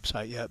up on the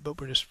website yet, but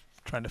we're just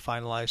trying to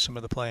finalize some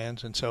of the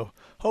plans. And so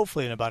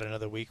hopefully in about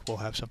another week we'll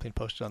have something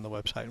posted on the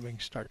website and we can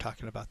start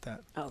talking about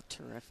that. Oh,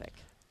 terrific.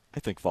 I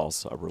think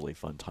fall's a really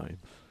fun time.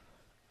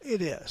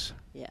 It is.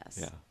 Yes.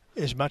 Yeah.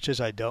 As much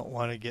as I don't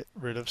want to get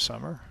rid of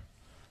summer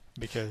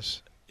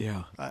because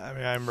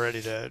I'm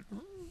ready to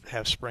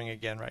have spring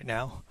again right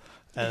now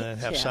and then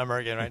have summer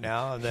again right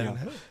now and then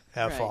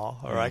have fall.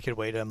 Or I could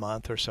wait a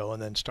month or so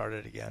and then start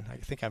it again. I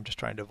think I'm just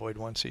trying to avoid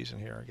one season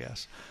here, I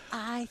guess.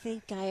 I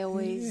think I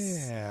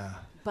always... Yeah.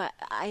 But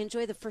I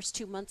enjoy the first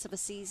 2 months of a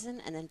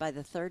season, and then by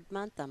the third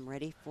month, I'm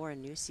ready for a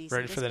new season.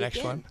 Ready for the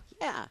next one?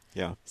 Yeah.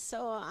 Yeah.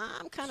 So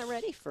I'm kind of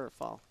ready for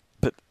fall.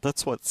 But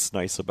that's what's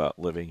nice about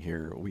living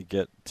here. We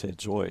get to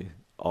enjoy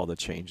all the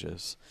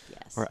changes.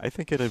 Yes. Or I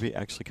think it'd be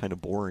actually kind of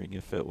boring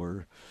if it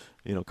were,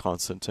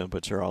 constant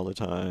temperature all the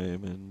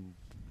time and,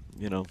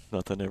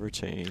 nothing ever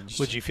changed.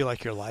 Would you feel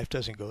like your life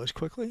doesn't go as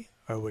quickly?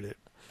 Or would it?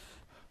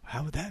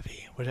 How would that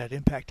be? Would that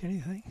impact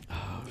anything?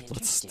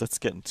 That's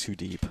getting too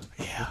deep.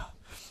 Yeah.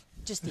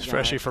 Just the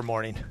especially yard. for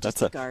morning. Just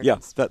the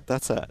gardens.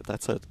 That's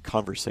a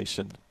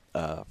conversation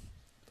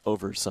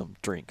over some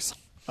drinks.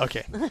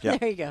 Okay. Yeah.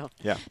 There you go.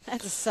 Yeah.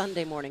 That's a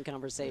Sunday morning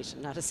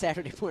conversation, not a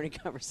Saturday morning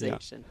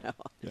conversation. Yeah.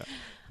 No.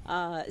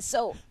 Yeah.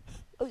 So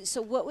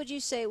what would you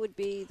say would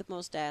be the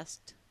most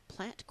asked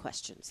plant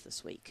questions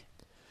this week?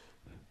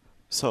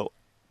 So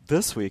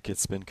this week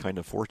it's been kind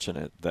of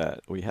fortunate that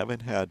we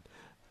haven't had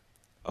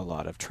a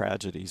lot of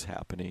tragedies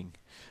happening.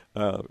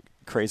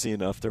 Crazy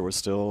enough, there was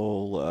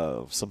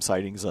still some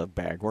sightings of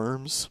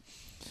bagworms,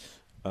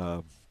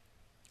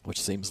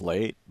 which seems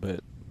late,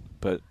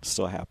 but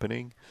still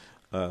happening.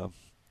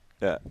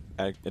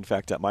 In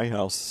fact, at my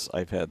house,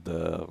 I've had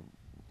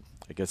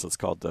I guess it's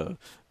called the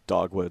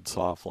dogwood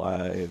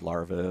sawfly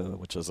larva,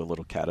 which is a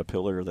little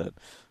caterpillar that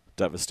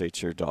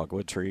devastates your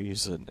dogwood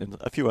trees and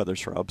a few other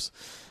shrubs.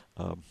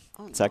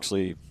 It's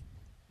actually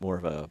more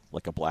of a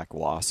black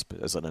wasp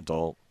as an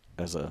adult,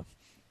 as a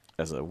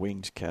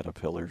winged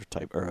caterpillar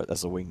type, or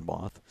as a winged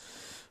moth.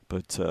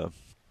 But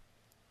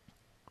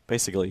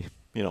basically,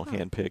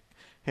 hand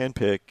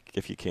pick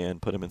if you can,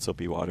 put them in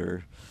soapy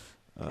water.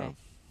 Okay.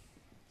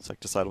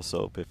 Insecticidal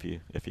soap if you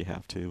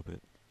have to, but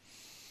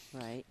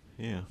right.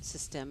 Yeah.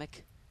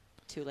 Systemic.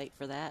 Too late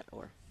for that,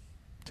 or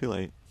too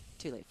late?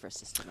 Too late for a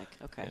systemic.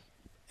 Okay.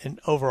 And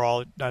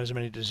overall, not as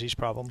many disease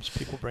problems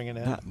people bringing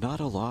in.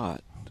 Not a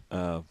lot.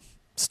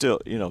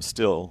 Still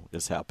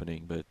is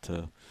happening,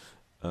 but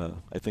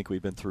I think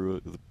we've been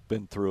through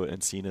it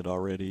and seen it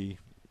already.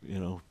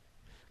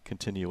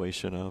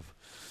 Continuation of.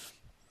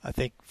 I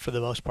think for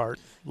the most part,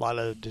 a lot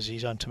of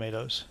disease on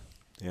tomatoes.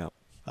 Yeah.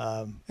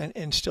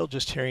 And still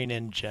just hearing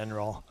in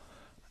general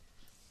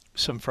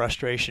some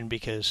frustration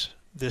because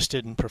this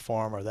didn't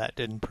perform or that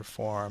didn't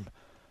perform.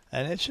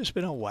 And it's just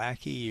been a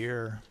wacky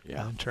year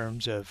in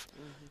terms of,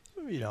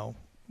 we all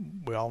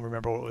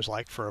remember what it was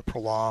like for a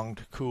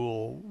prolonged,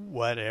 cool,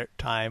 wet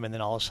time, and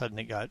then all of a sudden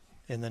it got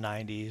in the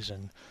 90s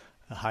and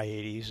the high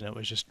 80s, and it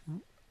was just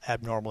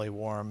abnormally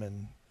warm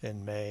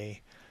in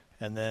May.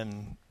 And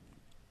then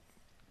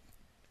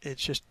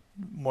it's just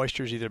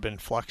moisture's either been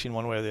fluxing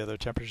one way or the other,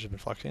 temperatures have been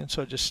fluxing. And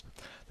so there's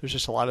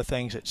just a lot of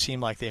things that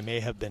seem like they may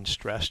have been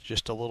stressed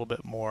just a little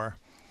bit more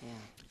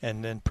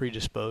and then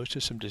predisposed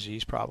to some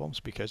disease problems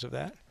because of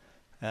that.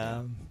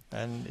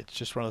 And it's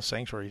just one of those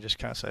things where you just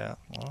kind of say,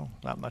 well,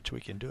 not much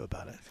we can do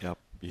about it. Yep.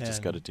 You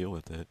just got to deal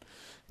with it.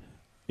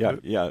 Yeah.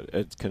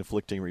 It's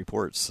conflicting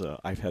reports.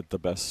 I've had the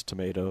best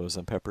tomatoes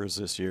and peppers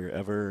this year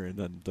ever, and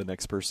then the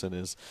next person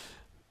is,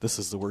 this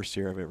is the worst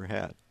year I've ever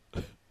had.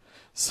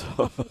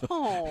 So,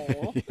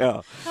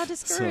 yeah. How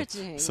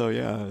discouraging. So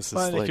yeah. It's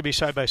Well, it could be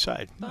side by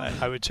side.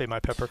 I would say my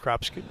pepper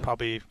crops could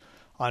probably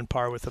on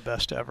par with the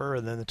best ever,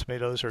 and then the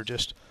tomatoes are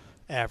just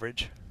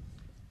average.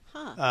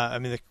 Huh. I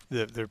mean,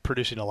 they're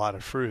producing a lot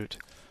of fruit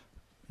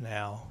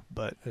now,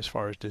 but as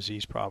far as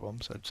disease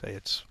problems, I'd say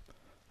it's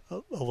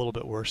a little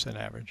bit worse than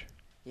average.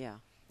 Yeah.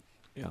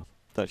 Yeah.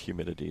 That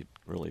humidity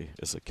really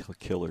is a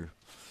killer.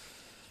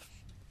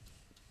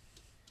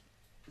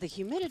 The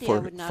humidity I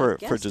would not have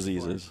guessed for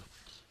diseases.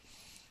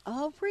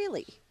 Oh,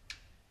 really?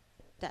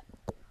 That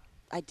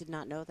I did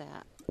not know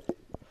that.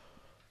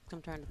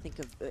 I'm trying to think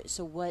of.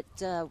 So what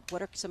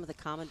are some of the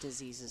common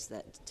diseases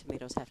that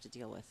tomatoes have to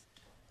deal with,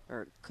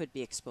 or could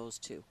be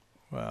exposed to?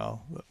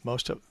 Well,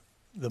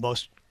 the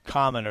most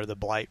common are the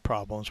blight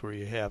problems where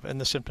you have,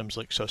 and the symptoms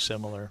look so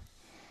similar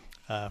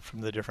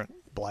from the different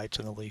blights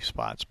and the leaf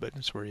spots, but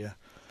it's where you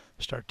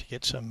start to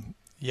get some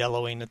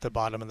yellowing at the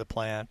bottom of the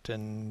plant,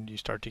 and you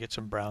start to get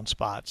some brown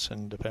spots,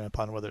 and depending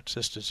upon whether it's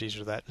this disease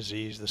or that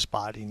disease, the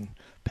spotting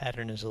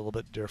pattern is a little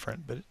bit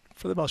different, but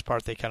for the most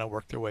part they kind of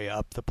work their way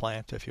up the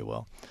plant, if you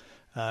will,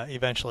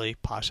 eventually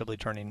possibly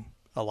turning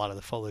a lot of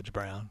the foliage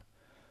brown.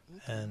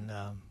 And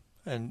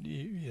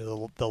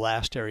the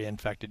last area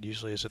infected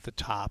usually is at the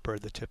top or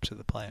the tips of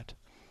the plant.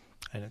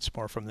 and it's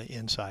more from the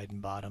inside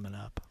and bottom and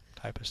up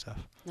type of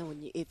stuff. Now,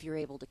 if you're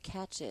able to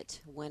catch it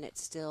when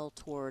it's still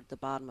toward the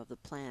bottom of the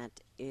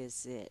plant,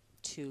 is it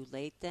too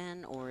late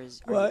then, or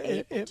are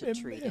you able to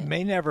treat it? It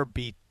may never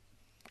be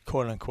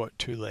quote unquote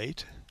too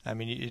late. I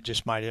mean, it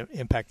just might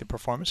impact the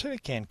performance, and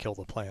it can kill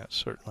the plant,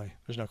 certainly.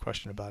 There's no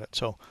question about it.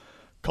 So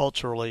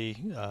culturally,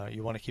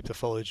 you want to keep the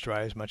foliage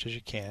dry as much as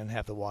you can,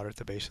 have the water at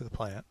the base of the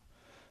plant.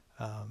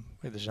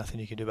 There's nothing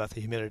you can do about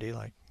the humidity,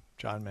 like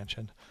John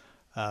mentioned,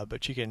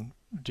 but you can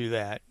do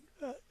that.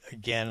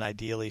 Again,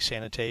 ideally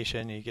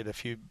sanitation. You get a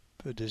few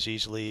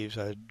diseased leaves,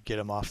 get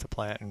them off the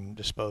plant and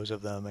dispose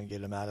of them and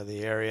get them out of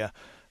the area.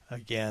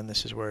 Again,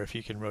 this is where if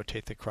you can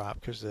rotate the crop,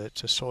 because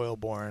it's a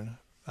soil-borne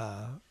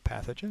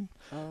pathogen,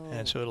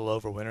 and so it'll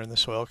overwinter in the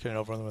soil, can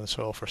overwinter in the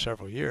soil for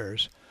several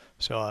years.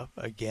 So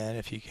again,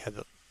 if you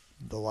have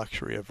the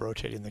luxury of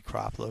rotating the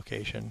crop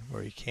location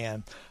where you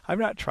can. I've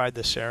not tried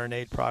the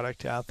Serenade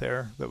product out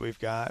there that we've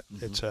got.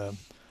 Mm-hmm. It's a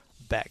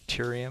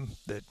bacterium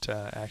that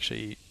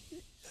actually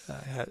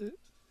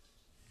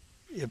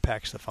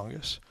impacts the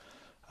fungus.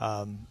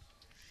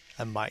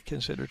 I might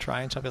consider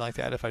trying something like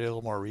that if I did a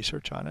little more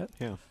research on it.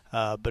 Yeah.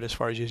 But as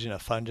far as using a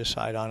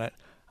fungicide on it,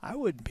 I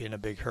wouldn't be in a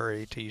big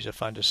hurry to use a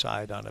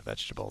fungicide on a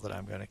vegetable that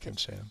I'm going to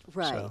consume.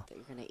 Right, that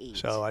you're going to eat.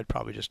 So I'd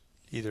probably just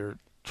either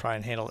try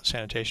and handle it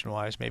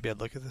sanitation-wise. Maybe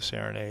I'd look at the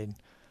Serenade.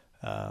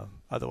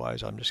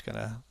 Otherwise, I'm just going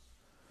to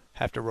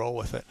have to roll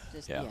with it.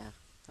 Yeah.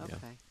 Okay.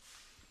 Yeah.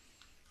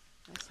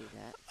 I see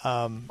that.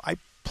 I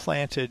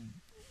planted,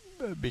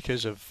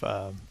 because of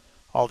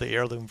all the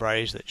heirloom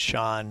varieties that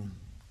Sean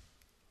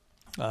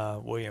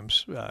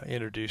Williams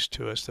introduced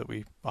to us that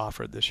we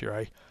offered this year,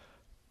 I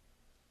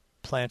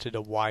planted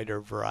a wider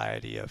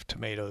variety of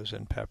tomatoes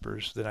and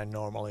peppers than I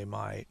normally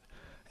might.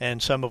 And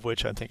some of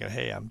which I'm thinking,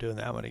 hey, I'm doing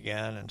that one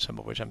again. And some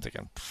of which I'm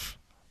thinking,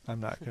 I'm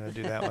not going to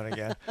do that one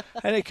again.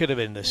 And it could have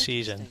been the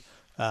season.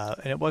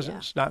 And it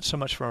wasn't not so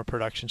much from a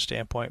production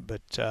standpoint,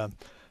 but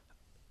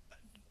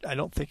I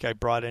don't think I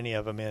brought any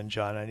of them in,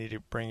 John. I need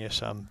to bring you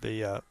some.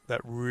 That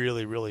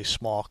really, really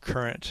small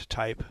currant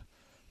type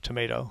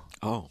tomato.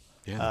 Oh,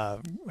 yeah.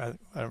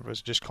 It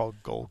was just called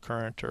gold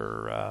currant,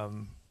 or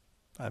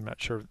I'm not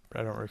sure.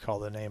 I don't recall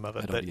the name of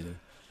it. I don't either.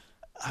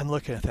 I'm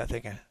looking at that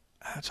thinking,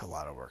 that's a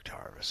lot of work to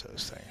harvest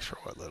those things for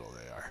what little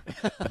they are.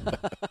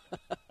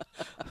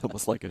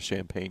 Almost like a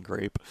champagne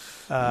grape.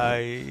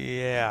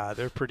 Yeah,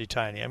 they're pretty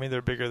tiny. I mean,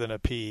 they're bigger than a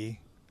pea,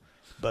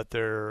 but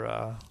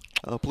they're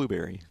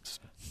blueberry.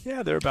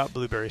 Yeah, they're about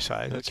blueberry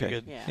size. That's okay.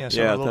 a good. Yeah,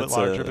 so a little bit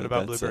larger, but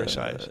about blueberry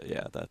size.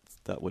 Yeah,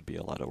 that would be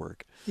a lot of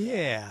work.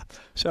 Yeah,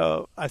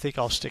 so I think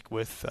I'll stick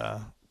with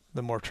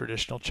the more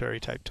traditional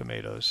cherry type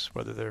tomatoes,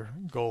 whether they're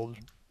gold,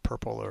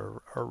 purple,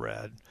 or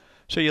red.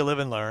 So you live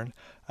and learn.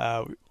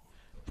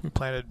 We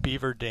planted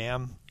Beaver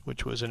Dam,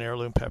 which was an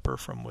heirloom pepper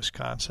from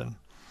Wisconsin.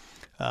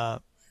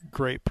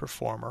 Great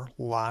performer,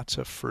 lots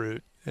of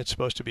fruit. It's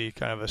supposed to be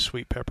kind of a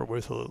sweet pepper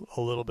with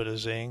a little bit of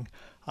zing.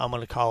 I'm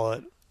going to call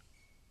it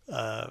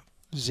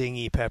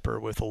zingy pepper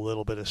with a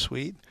little bit of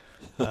sweet.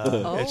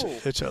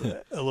 It's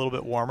a little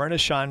bit warmer. And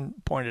as Sean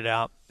pointed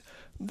out,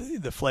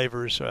 the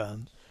flavors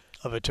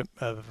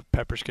of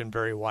peppers can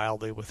vary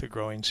wildly with the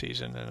growing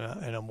season.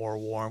 And a more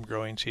warm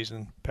growing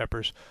season,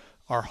 peppers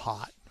are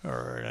hot.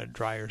 Or in a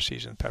drier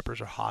season, peppers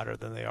are hotter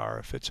than they are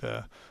if it's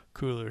a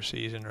cooler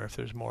season or if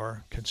there's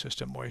more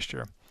consistent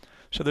moisture.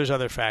 So there's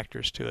other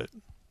factors to it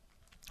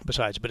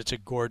besides, but it's a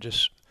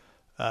gorgeous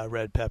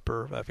red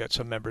pepper. I've got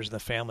some members in the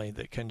family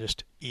that can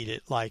just eat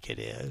it like it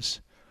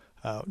is.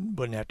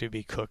 Wouldn't have to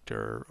be cooked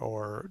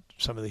or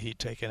some of the heat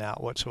taken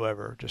out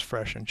whatsoever, just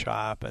fresh and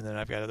chop. And then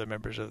I've got other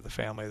members of the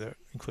family, that,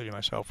 including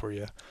myself, where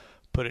you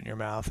put it in your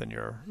mouth and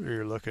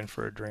you're looking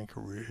for a drink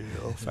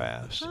real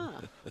fast.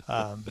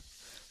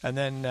 And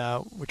then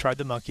we tried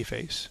the monkey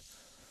face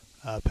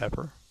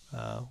pepper,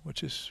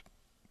 which is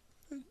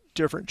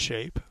different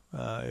shape,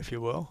 if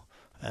you will.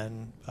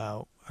 And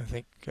I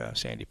think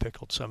Sandy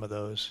pickled some of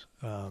those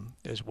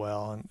as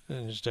well,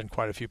 and has done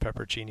quite a few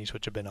pepperoncinis,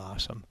 which have been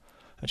awesome.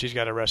 And she's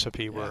got a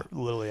recipe where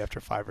literally after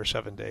 5 or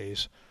 7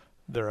 days,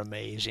 they're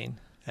amazing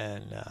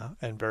and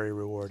very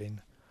rewarding.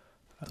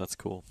 That's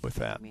cool. With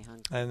that.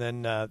 And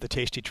then the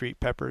Tasty Treat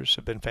peppers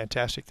have been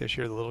fantastic this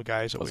year, the little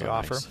guys that we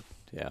offer. Nice.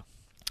 Yeah.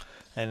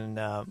 And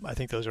I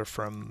think those are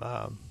from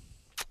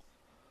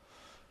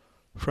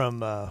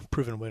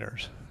Proven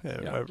Winners,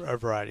 a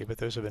variety. But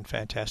those have been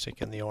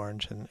fantastic in the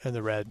orange and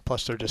the red.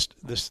 Plus, they're just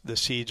the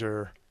seeds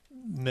are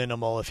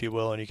minimal, if you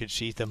will, and you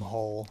could eat them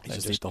whole. You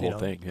just eat the whole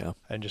thing, yeah.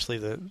 And just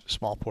leave the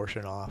small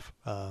portion off.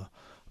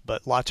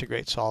 But lots of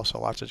great salsa,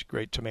 lots of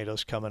great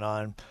tomatoes coming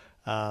on.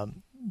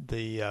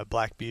 The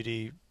Black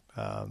Beauty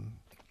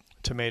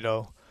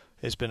tomato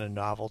has been a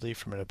novelty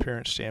from an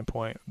appearance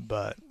standpoint,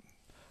 but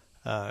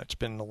it's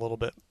been a little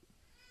bit.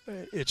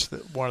 It's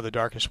one of the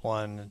darkest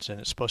ones,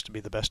 and it's supposed to be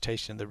the best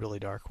tasting of the really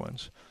dark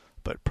ones.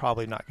 But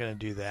probably not going to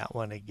do that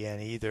one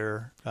again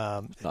either.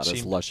 Not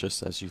as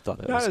luscious as you thought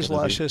it was. Not as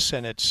luscious,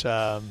 and it's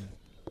a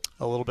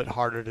little bit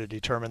harder to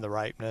determine the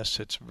ripeness.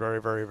 It's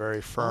very, very,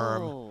 very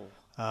firm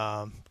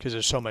because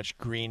there's so much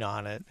green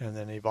on it, and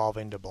then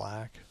evolving to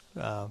black.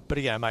 But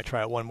again, I might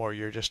try it one more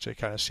year just to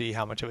kind of see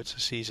how much of it's a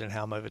season,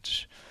 how much of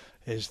it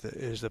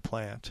is the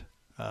plant.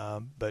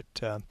 But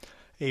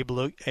Abe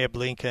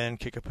Lincoln,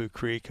 Kickapoo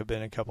Creek have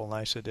been a couple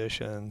nice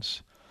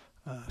additions.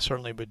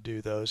 Certainly would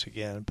do those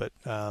again, but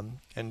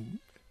and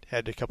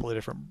had a couple of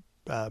different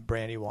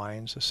brandy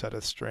wines, the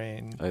Seth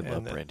strain. I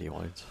love brandy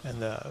wines.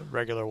 And the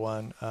regular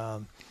one.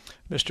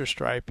 Mr.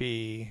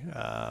 Stripey,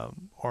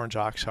 Orange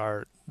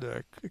Oxheart,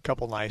 a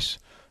couple nice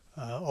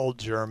Old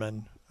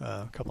German,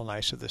 a couple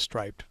nice of the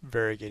striped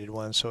variegated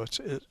ones. So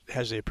it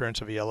has the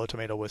appearance of a yellow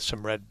tomato with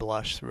some red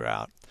blush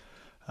throughout.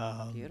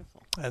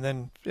 Beautiful.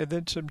 And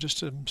then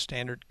some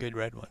standard good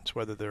red ones,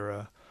 whether they're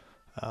a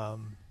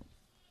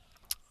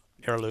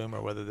heirloom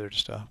or whether they're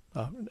just a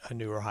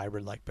newer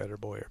hybrid like Better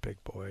Boy or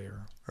Big Boy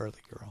or Early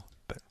Girl.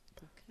 But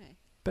okay,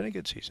 been a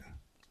good season.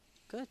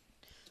 Good.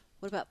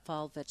 What about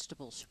fall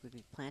vegetables? Should we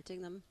be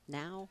planting them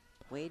now?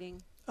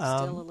 Waiting?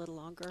 Still a little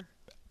longer?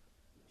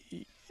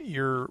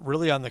 You're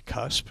really on the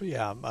cusp.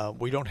 Yeah,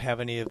 we don't have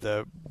any of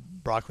the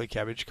broccoli,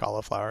 cabbage,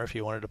 cauliflower. If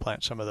you wanted to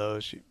plant some of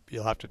those,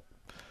 you'll have to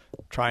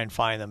try and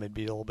find them. It'd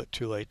be a little bit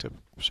too late to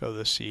sow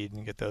the seed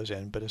and get those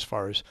in. But as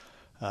far as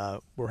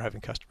we're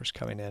having customers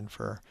coming in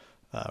for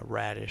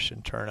radish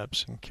and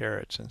turnips and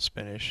carrots and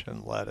spinach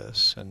and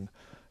lettuce and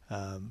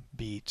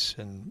beets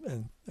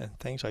and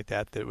things like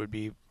that would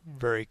be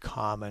very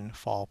common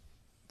fall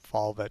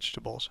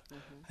vegetables. Mm-hmm.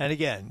 And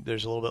again,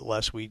 there's a little bit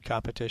less weed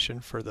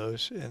competition for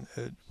those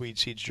weed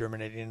seeds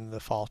germinating in the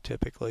fall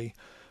typically.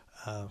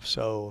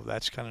 So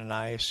that's kind of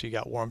nice. You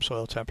got warm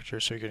soil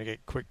temperatures, so you're going to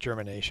get quick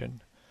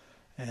germination.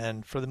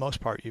 And for the most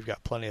part, you've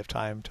got plenty of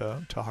time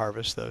to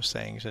harvest those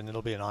things, and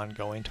it'll be an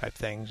ongoing type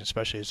thing,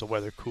 especially as the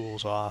weather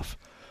cools off.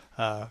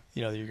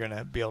 You're going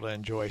to be able to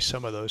enjoy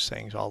some of those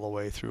things all the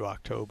way through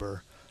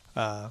October,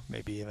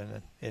 maybe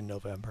even in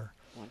November.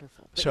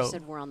 Wonderful. But you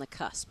said we're on the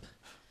cusp.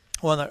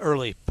 Well,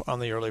 on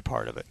the early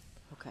part of it.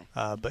 Okay.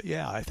 But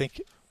yeah, I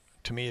think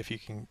to me, if you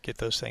can get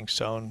those things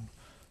sown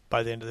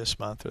by the end of this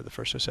month or the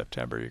 1st of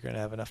September, you're going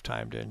to have enough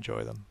time to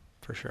enjoy them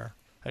for sure.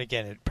 And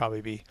again, it'd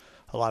probably be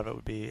a lot of it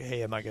would be,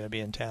 hey, am I going to be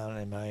in town?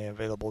 Am I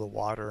available to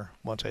water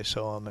once I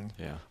sow them and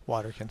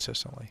water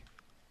consistently?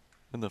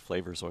 And the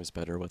flavor's always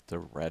better with the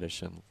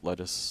radish and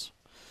lettuce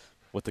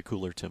with the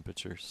cooler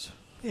temperatures.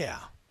 Yeah.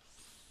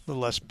 A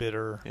little less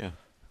bitter,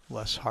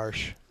 less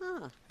harsh,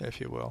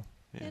 if you will.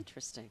 Yeah.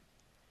 Interesting.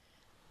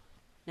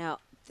 Now,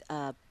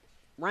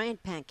 Ryan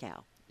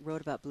Pankow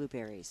wrote about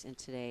blueberries in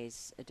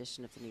today's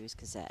edition of the News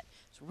Gazette.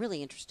 It's a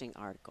really interesting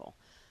article.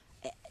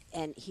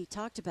 And he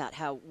talked about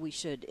how we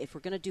should, if we're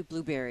going to do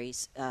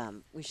blueberries,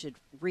 we should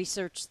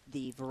research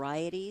the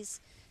varieties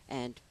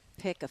and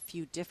pick a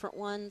few different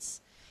ones.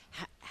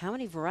 How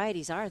many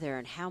varieties are there,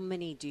 and how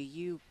many do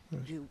you'll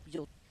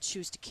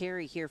choose to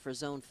carry here for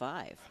Zone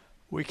 5?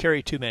 We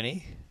carry too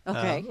many.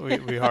 Okay.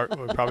 We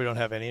probably don't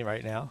have any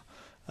right now.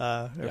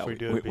 If we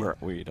do,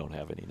 we don't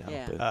have any now.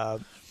 Yeah.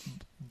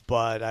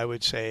 But I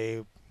would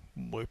say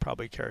we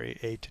probably carry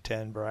 8 to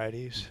 10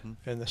 varieties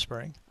in the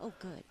spring. Oh,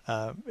 good.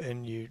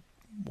 And you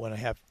want to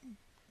have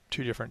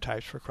 2 different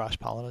types for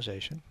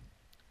cross-pollination,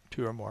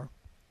 2 or more.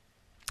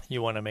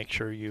 You want to make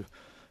sure you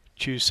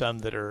choose some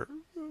that are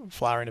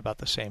flowering about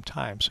the same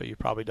time, so you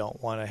probably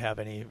don't want to have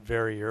any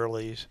very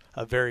early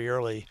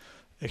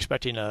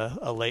expecting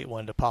a late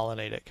one to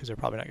pollinate it, because they're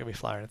probably not going to be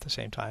flowering at the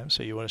same time.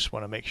 So you just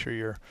want to make sure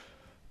you're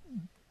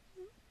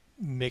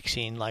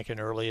mixing like an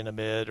early and a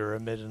mid, or a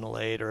mid and a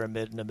late, or a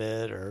mid and a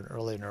mid, or an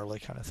early and early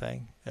kind of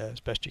thing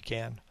as best you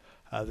can.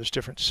 There's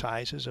different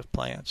sizes of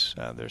plants.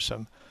 There's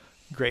some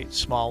great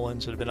small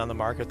ones that have been on the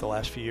market the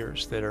last few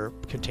years that are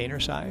container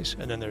size,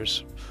 and then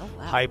there's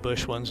high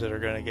bush ones that are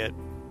going to get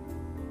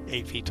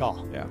 8 feet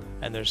tall. Yeah.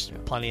 And there's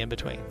plenty in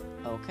between.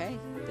 Okay,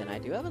 then I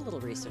do have a little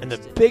research. And the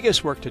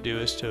biggest work to do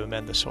is to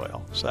amend the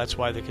soil. So that's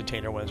why the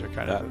container ones are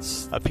kind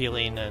of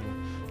appealing and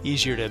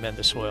easier to amend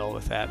the soil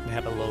with that and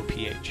have a low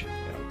pH.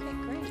 Okay,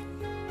 great.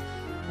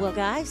 Well,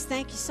 guys,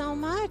 thank you so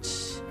much.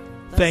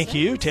 Thank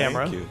you,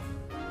 Tamara. Thank you.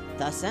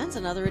 Thus ends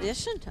another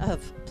edition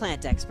of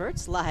Plant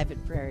Experts live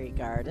at Prairie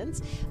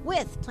Gardens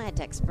with plant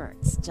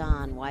experts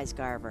John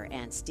Weisgarver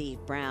and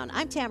Steve Brown.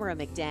 I'm Tamera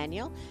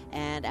McDaniel,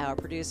 and our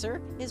producer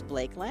is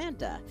Blake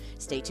Landa.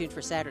 Stay tuned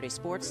for Saturday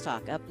Sports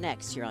Talk up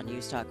next here on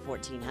News Talk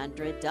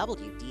 1400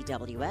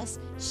 WDWS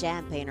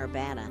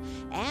Champaign-Urbana.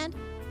 And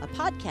a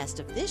podcast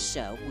of this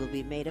show will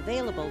be made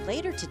available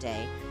later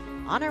today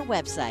on our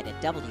website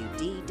at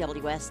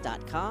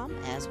WDWS.com,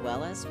 as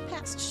well as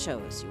past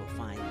shows you will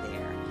find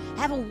there.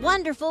 Have a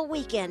wonderful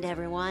weekend,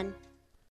 everyone.